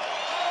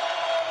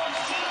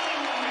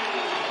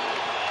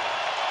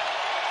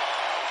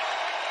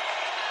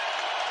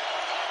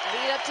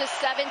 Lead up to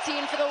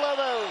 17 for the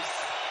Lobos.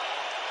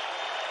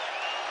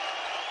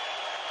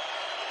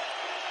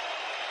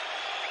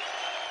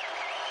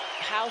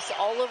 House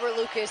all over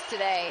Lucas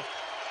today.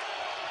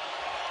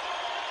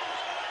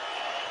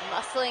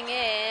 Muscling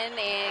in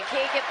and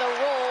can't get the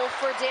roll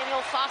for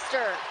Daniel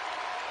Foster.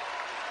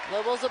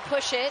 Lobos will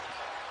push it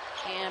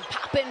and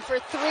pop in for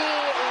 3.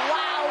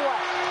 Wow!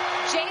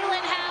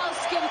 Jalen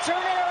House can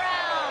turn it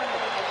around.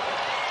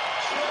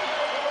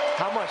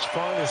 How much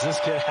fun is this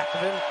kid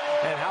having?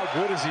 And how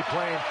good is he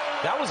playing?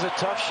 That was a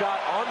tough shot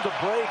on the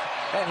break,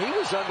 and he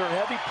was under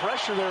heavy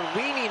pressure there,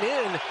 leaning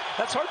in.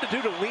 That's hard to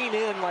do, to lean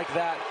in like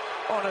that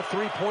on a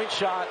three-point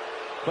shot.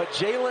 But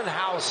Jalen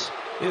House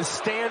is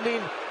standing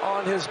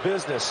on his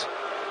business.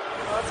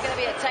 Well, it's going to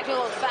be a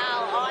technical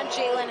foul on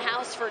Jalen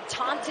House for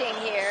taunting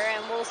here,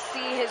 and we'll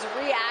see his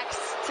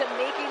reacts to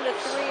making the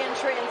 3 in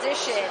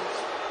transition.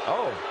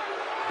 Oh,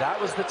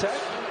 that was the tech?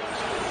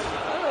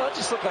 I don't know, it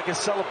just looked like a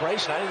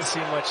celebration. I didn't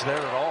see much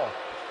there at all.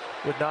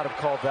 Would not have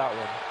called that one.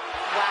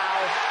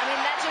 Wow. I mean,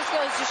 that just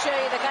goes to show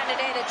you the kind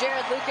of day that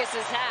Jared Lucas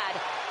has had.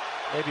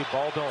 Maybe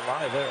ball don't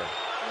lie there.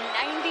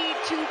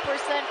 92%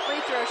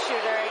 free throw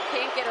shooter and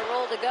can't get a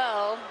roll to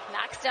go.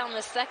 Knocks down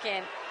the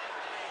second.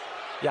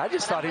 Yeah, I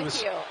just thought he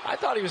was. I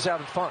thought he was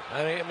having fun.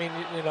 I mean,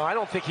 I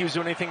don't think he was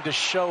doing anything to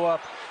show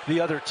up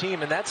the other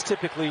team, and that's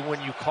typically when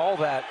you call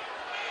that.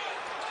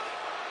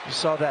 You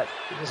saw that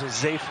it was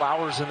Zay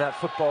Flowers in that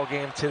football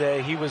game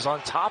today. He was on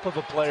top of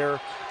a player,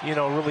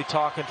 really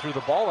talking through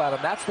the ball at him.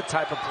 That's the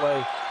type of play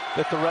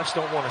that the refs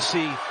don't want to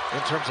see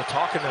in terms of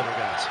talking to other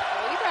guys.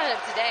 Well, we brought it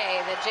up today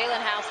that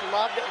Jalen House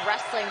loved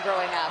wrestling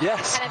growing up.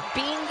 Yes. Kind of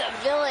being the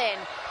villain.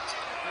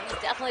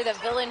 He's definitely the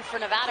villain for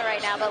Nevada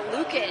right now, but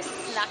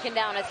Lucas knocking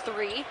down a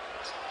 3.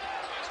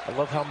 I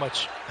love how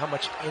much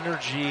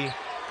energy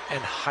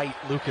and height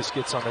Lucas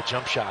gets on the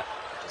jump shot.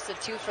 Just a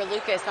 2 for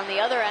Lucas. On the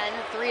other end,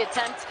 3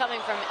 attempts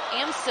coming from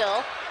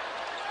Amsel.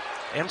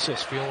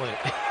 Amsel's feeling it.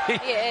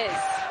 He is.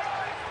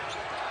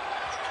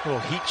 A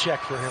little heat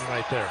check for him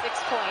right there.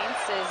 6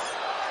 points as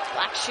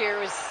Blackshear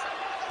was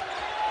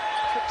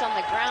tripped on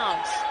the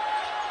ground.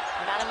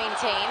 Nevada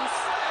maintains.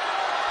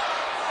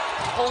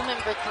 Coleman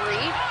for 3.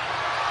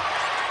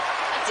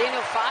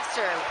 Daniel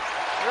Foster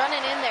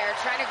running in there,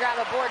 trying to grab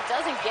a board.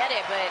 Doesn't get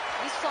it, but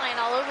he's flying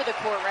all over the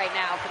court right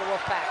now for the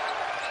Wolfpack.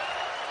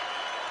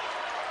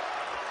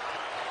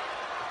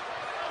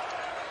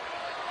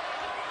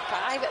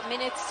 Five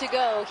minutes to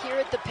go here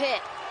at the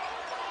pit.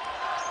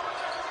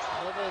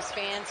 Lobos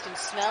fans can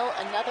smell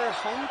another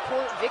home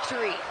court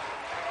victory.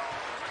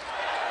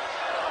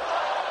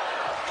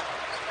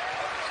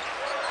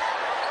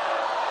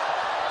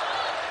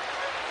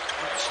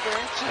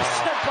 Keeps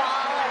the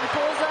ball and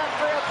pulls up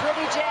for a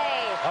pretty J.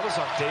 That was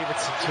on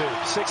Davidson too.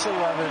 6'11",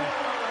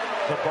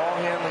 the ball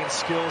handling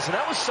skills, and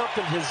that was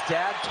something his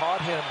dad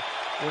taught him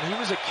when he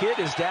was a kid.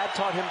 His dad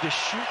taught him to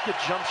shoot the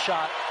jump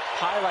shot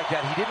high like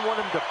that. He didn't want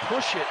him to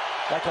push it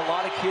like a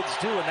lot of kids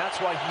do, and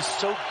that's why he's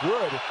so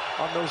good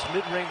on those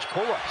mid-range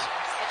pull-ups.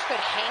 Such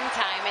good hang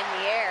time in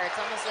the air. It's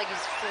almost like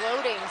he's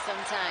floating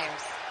sometimes.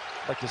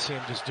 I'd like to see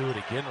him just do it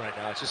again right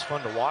now. It's just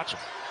fun to watch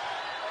him.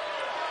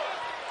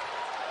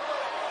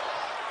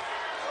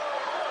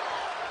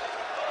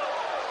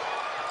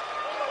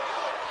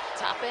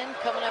 Toppin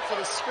coming up for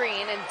the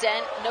screen, and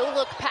Dent,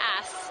 no-look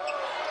pass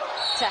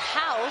to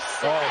House.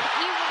 Oh.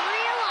 He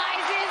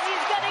realizes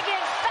he's going to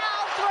get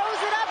fouled,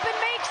 throws it up, and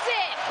makes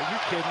it. Are you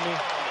kidding me?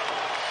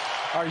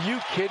 Are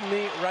you kidding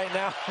me right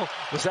now?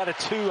 Was that a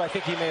 2? I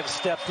think he may have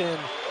stepped in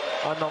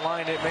on the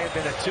line. It may have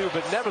been a 2,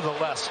 but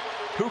nevertheless,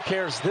 who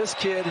cares? This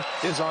kid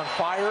is on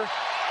fire,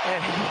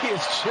 and he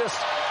is just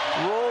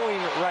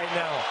rolling right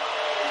now.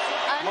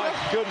 My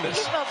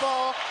goodness.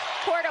 Unbelievable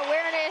court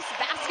awareness,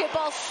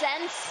 basketball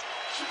sense.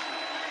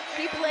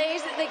 He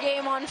plays the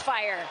game on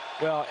fire.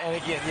 Well, and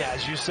again, yeah,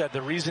 as you said,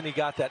 the reason he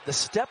got that, the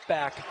step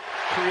back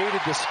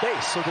created the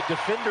space. So the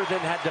defender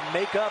then had to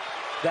make up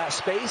that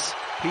space.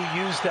 He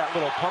used that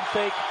little pump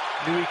fake,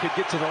 knew he could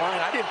get to the line.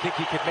 I didn't think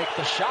he could make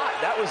the shot.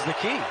 That was the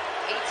key.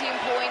 18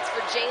 points for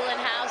Jalen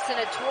House and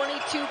a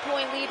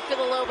 22-point lead for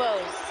the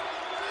Lobos.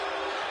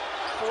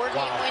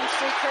 4-game win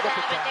streak for them,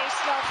 and they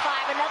smell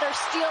 5. Another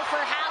steal for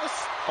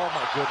House. Oh,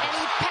 my goodness.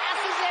 And he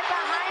passes it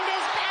behind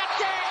his back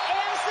to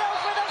Ansel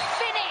for the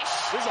finish.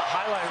 This is a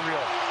highlight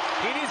reel.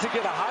 He needs to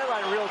get a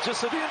highlight reel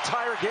just of the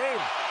entire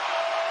game.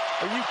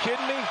 Are you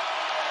kidding me?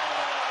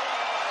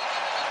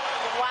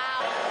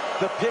 Wow.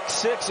 The pick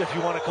six, if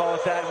you want to call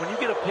it that. When you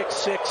get a pick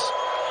six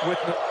with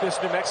this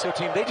New Mexico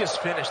team, they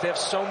just finish. They have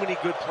so many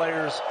good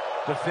players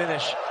to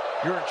finish.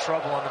 You're in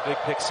trouble on the big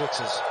pick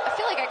sixes. I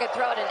feel like I could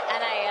throw out an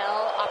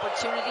NIL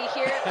opportunity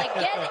here. Like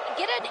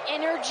get an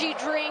energy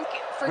drink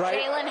for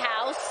Jalen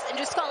House and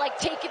just call like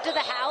take it to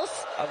the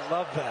house. I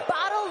love that.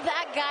 Bottle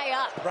that guy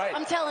up. Right.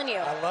 I'm telling you.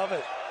 I love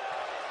it.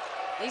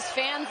 These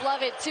fans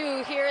love it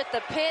too. Here at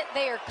the pit,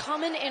 they are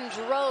coming in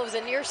droves.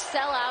 A near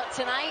sellout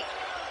tonight.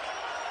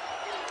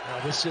 Now,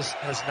 this just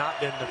has not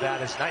been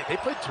Nevada's night. They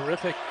played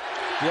terrific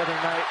the other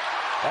night.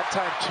 That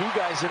time, 2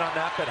 guys in on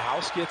that, but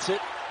House gets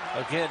it.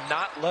 Again,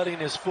 not letting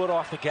his foot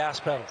off the gas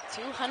pedal.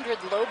 200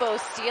 Lobo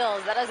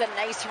steals. That has a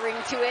nice ring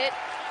to it.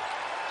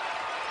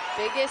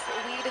 Biggest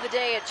lead of the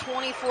day at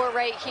 24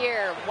 right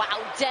here. Wow,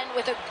 Dent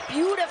with a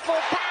beautiful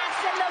pass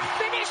and the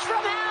finish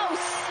from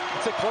House.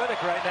 It's a clinic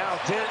right now.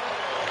 Dent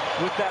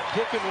with that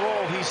pick and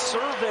roll. He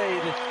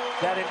surveyed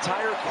that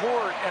entire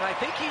court, and I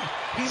think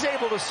he's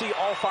able to see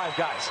all 5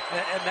 guys,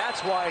 and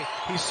that's why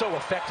he's so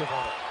effective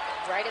on it.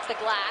 Right at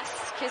the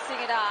glass, kissing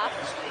it off,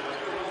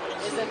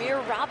 is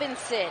Amir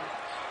Robinson.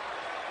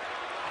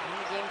 In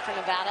the game for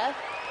Nevada.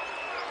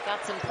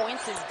 Got some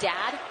points. His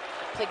dad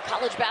played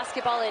college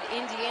basketball at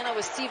Indiana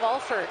with Steve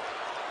Alford.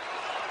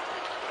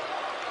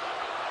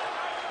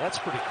 That's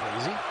pretty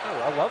crazy.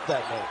 Oh, I love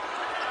that note.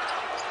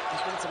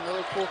 There's been some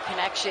really cool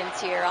connections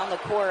here on the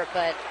court,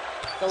 but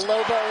the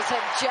Lobos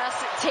have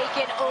just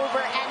taken over,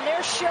 and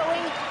they're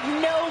showing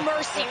no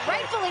mercy.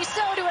 Rightfully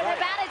so to a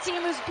Nevada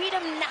team who's beat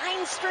them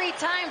 9 straight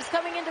times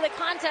coming into the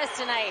contest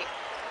tonight.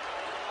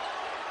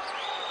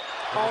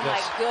 Oh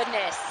my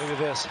goodness. Look at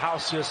this.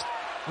 House just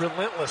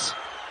relentless.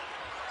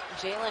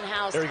 Jalen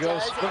House. There he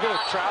goes. Look at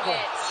the travel.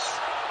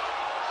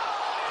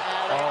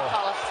 They're going to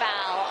call a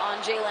foul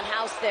on Jalen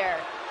House there.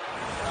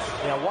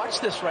 Yeah,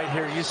 watch this right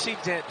here. You see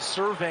Dent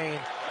surveying.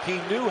 He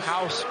knew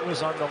House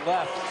was on the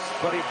left,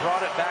 but he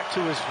brought it back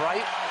to his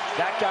right.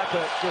 That got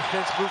the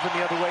defense moving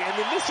the other way. And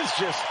then this is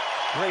just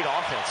great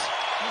offense.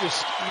 You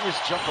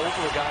just jump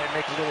over a guy and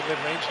make a little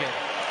mid-range game.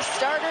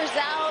 Starters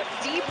out,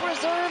 deep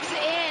reserves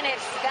in.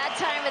 It's that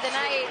time of the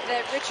night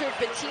that Richard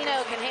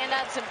Pitino can hand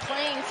out some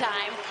playing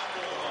time.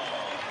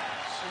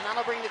 And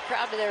that'll bring the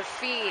crowd to their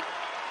feet.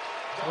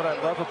 What I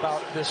love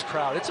about this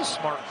crowd, it's a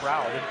smart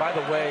crowd. And by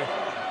the way,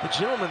 the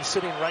gentleman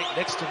sitting right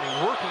next to me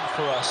working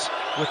for us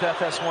with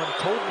FS1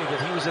 told me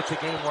that he was at the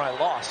game where I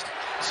lost.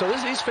 So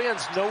these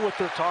fans know what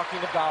they're talking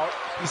about.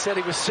 He said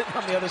he was sitting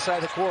on the other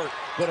side of the court,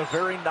 but a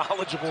very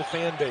knowledgeable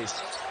fan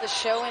base. The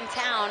show in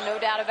town, no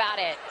doubt about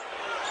it.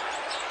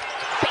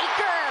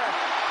 Baker,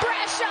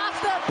 fresh off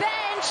the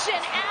bench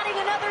and adding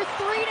another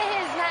 3 to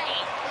his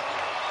night.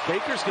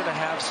 Baker's going to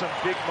have some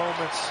big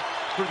moments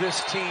for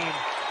this team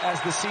as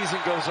the season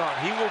goes on.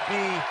 He will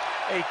be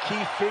a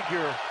key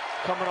figure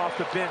coming off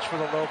the bench for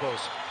the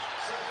Lobos.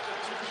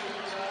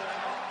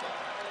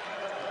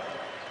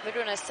 They're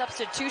doing a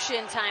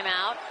substitution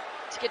timeout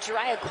to get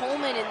Jariah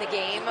Coleman in the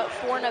game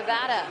for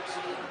Nevada.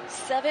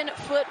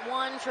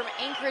 7'1" from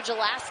Anchorage,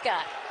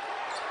 Alaska.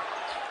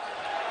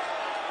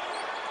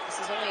 This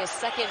is only his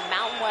second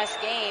Mountain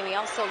West game. He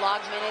also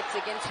logged minutes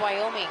against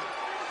Wyoming.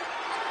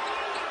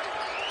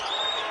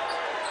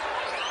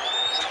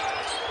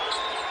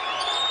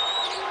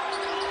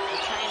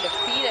 They're trying to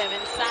feed him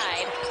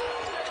inside.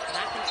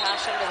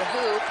 McIntosh under the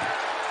hoop.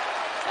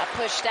 Got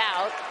pushed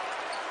out.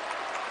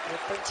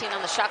 With 13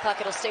 on the shot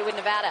clock, it'll stay with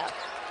Nevada.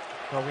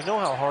 Well, we know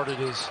how hard it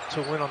is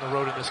to win on the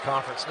road in this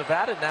conference.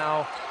 Nevada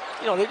now,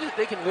 you know,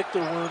 they can lick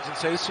their wounds and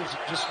say this is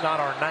just not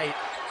our night.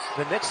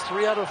 The next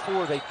 3 out of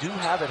 4 they do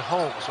have at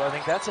home. So I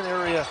think that's an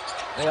area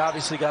they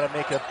obviously got to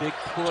make a big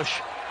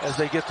push as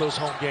they get those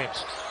home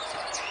games.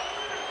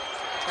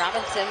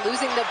 Robinson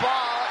losing the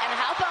ball. And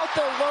how about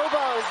the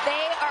Lobos?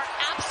 They are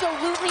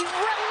absolutely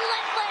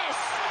relentless.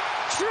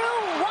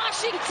 Drew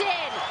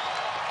Washington.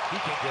 He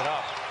can get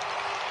up.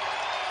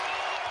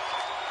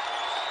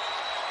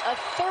 A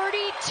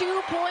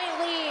 32-point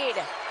lead.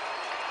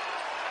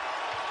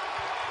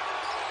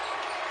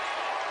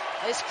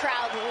 This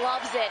crowd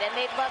loves it, and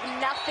they'd love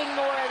nothing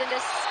more than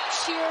to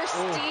cheer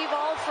Steve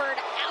Alford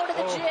out of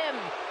the gym.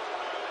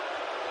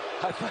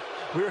 I thought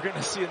we were going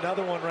to see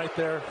another one right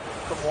there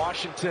from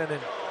Washington.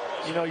 And,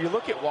 you know, you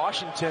look at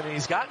Washington, and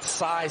he's got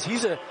size.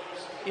 He's a,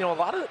 you know, a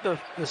lot of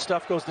the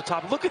stuff goes to the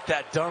top. Look at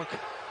that dunk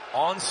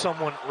on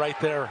someone right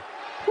there.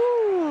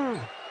 Woo!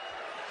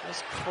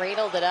 Just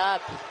cradled it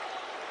up.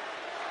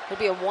 It'll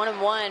be a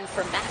 1-and-1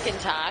 for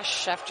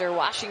McIntosh after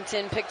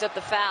Washington picked up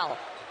the foul.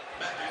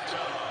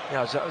 Yeah,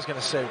 I was going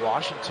to say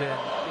Washington,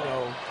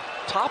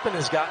 Toppin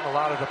has gotten a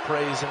lot of the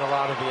praise and a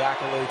lot of the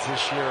accolades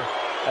this year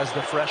as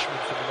the freshman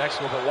from New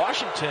Mexico. But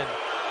Washington,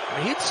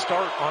 he'd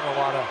start on a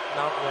lot of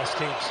Mountain West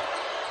teams.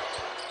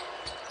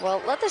 Well,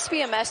 let this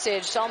be a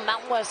message to all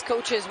Mountain West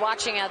coaches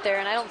watching out there,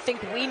 and I don't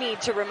think we need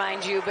to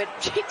remind you, but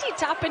JT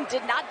Toppin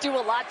did not do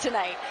a lot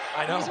tonight.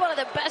 I know. He's one of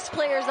the best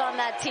players on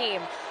that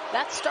team.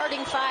 That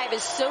starting five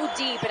is so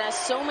deep and has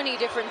so many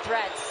different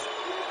threats.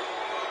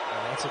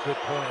 Yeah, that's a good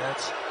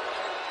point.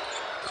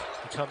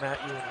 They come at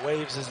you in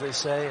waves, as they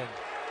say, and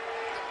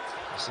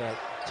he's that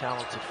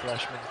talented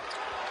freshman.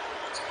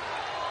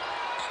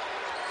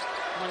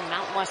 One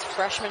Mountain West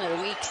Freshman of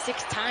the Week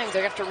 6 times.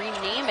 They're going to have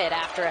to rename it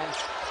after him.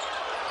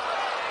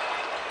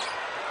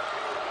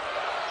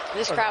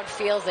 This crowd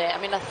feels it.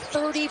 I mean, a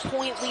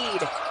 30-point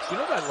lead. You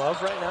know what I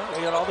love right now? They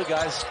got all the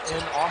guys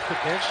in off the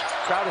bench.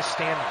 Crowd is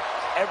standing.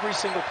 Every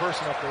single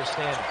person up there is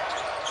standing.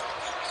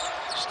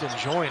 Just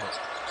enjoying it.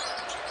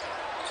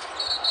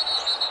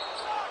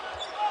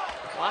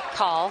 Block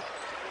call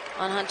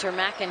on Hunter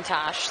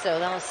McIntosh, so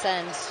that'll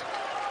send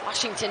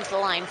Washington to the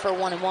line for a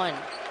 1-and-1.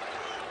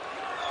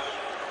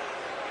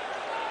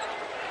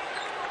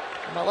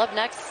 Well, up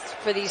next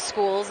for these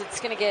schools,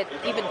 it's going to get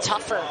even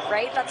tougher,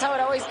 right? That's how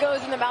it always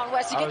goes in the Mountain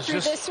West. You get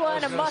through this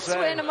one, a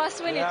must-win,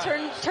 yeah.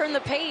 You turn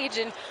the page.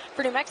 And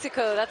for New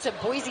Mexico, that's a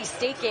Boise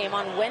State game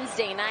on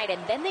Wednesday night.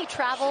 And then they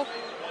travel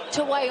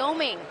to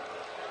Wyoming.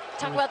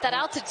 Talk about that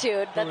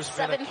altitude. That's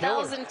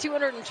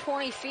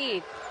 7,220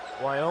 feet.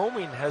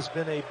 Wyoming has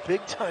been a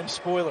big-time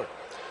spoiler.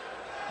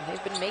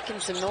 They've been making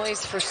some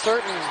noise for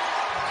certain.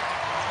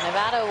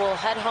 Nevada will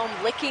head home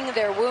licking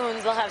their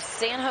wounds. They'll have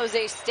San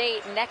Jose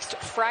State next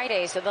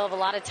Friday, so they'll have a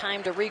lot of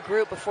time to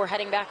regroup before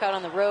heading back out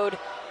on the road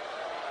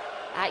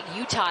at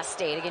Utah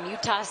State. Again,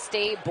 Utah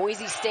State,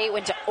 Boise State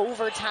went to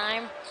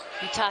overtime.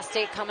 Utah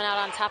State coming out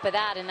on top of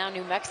that, and now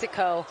New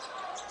Mexico.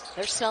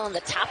 They're still in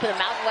the top of the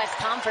Mountain West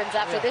Conference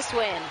after this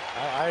win.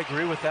 I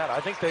agree with that.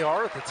 I think they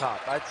are at the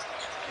top. I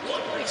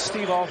think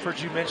Steve Alford,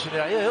 you mentioned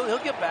it. He'll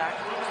get back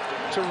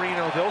to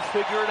Reno. They'll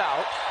figure it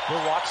out.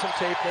 They'll watch some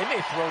tape. They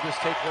may throw this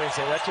tape away and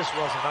say, that just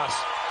wasn't us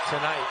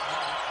tonight.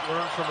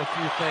 Learn from a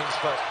few things,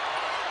 but,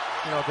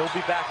 they'll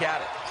be back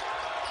at it.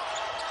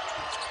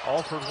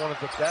 Alford, one of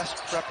the best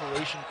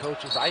preparation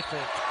coaches, I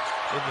think,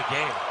 in the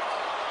game.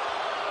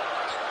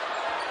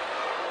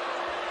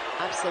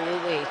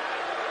 Absolutely.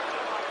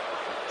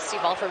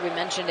 Steve Alford, we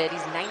mentioned it.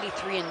 He's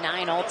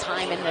 93-9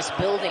 all-time in this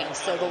building.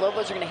 So the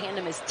Lobos are going to hand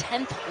him his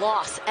 10th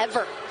loss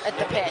ever at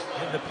the pit.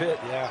 In the pit,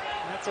 yeah.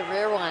 That's a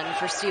rare one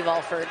for Steve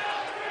Alford.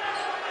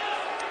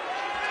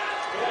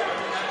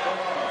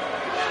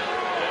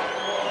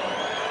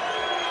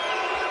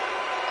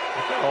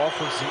 I think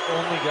Alford's the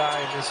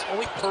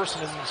only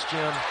person in this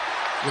gym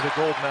with a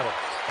gold medal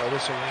or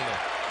this arena.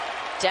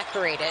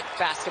 Decorated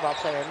basketball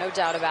player, no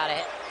doubt about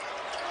it.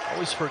 I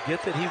always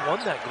forget that he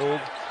won that gold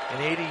in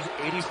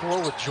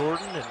 84 with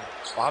Jordan and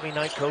Bobby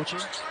Knight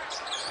coaching.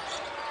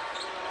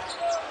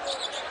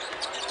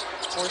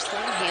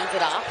 Forsling hands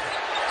it off.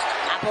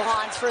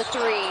 Applehans for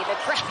 3. The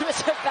crowd was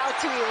about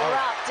to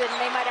erupt, and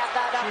they might have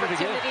that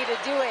opportunity to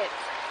do it.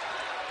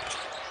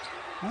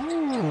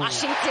 Ooh.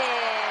 Washington,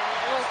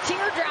 a little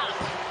teardrop.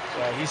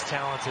 Yeah, he's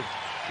talented.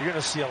 You're going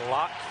to see a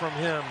lot from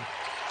him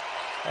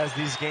as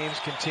these games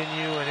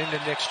continue and into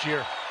next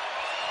year.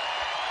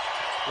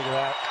 Look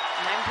at that.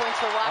 9 points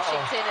for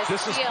Washington, a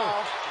steal.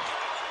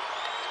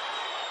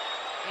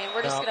 And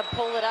we're just going to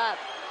pull it up.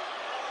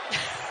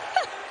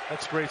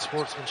 That's great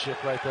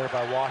sportsmanship right there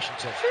by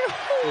Washington.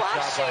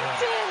 Washington.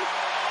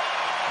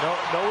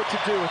 Know what to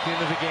do at the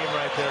end of the game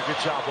right there. Good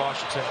job,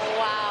 Washington.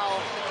 Wow.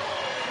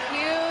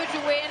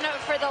 Huge win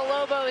for the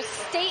Lobos.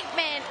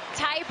 Statement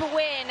type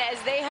win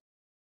as they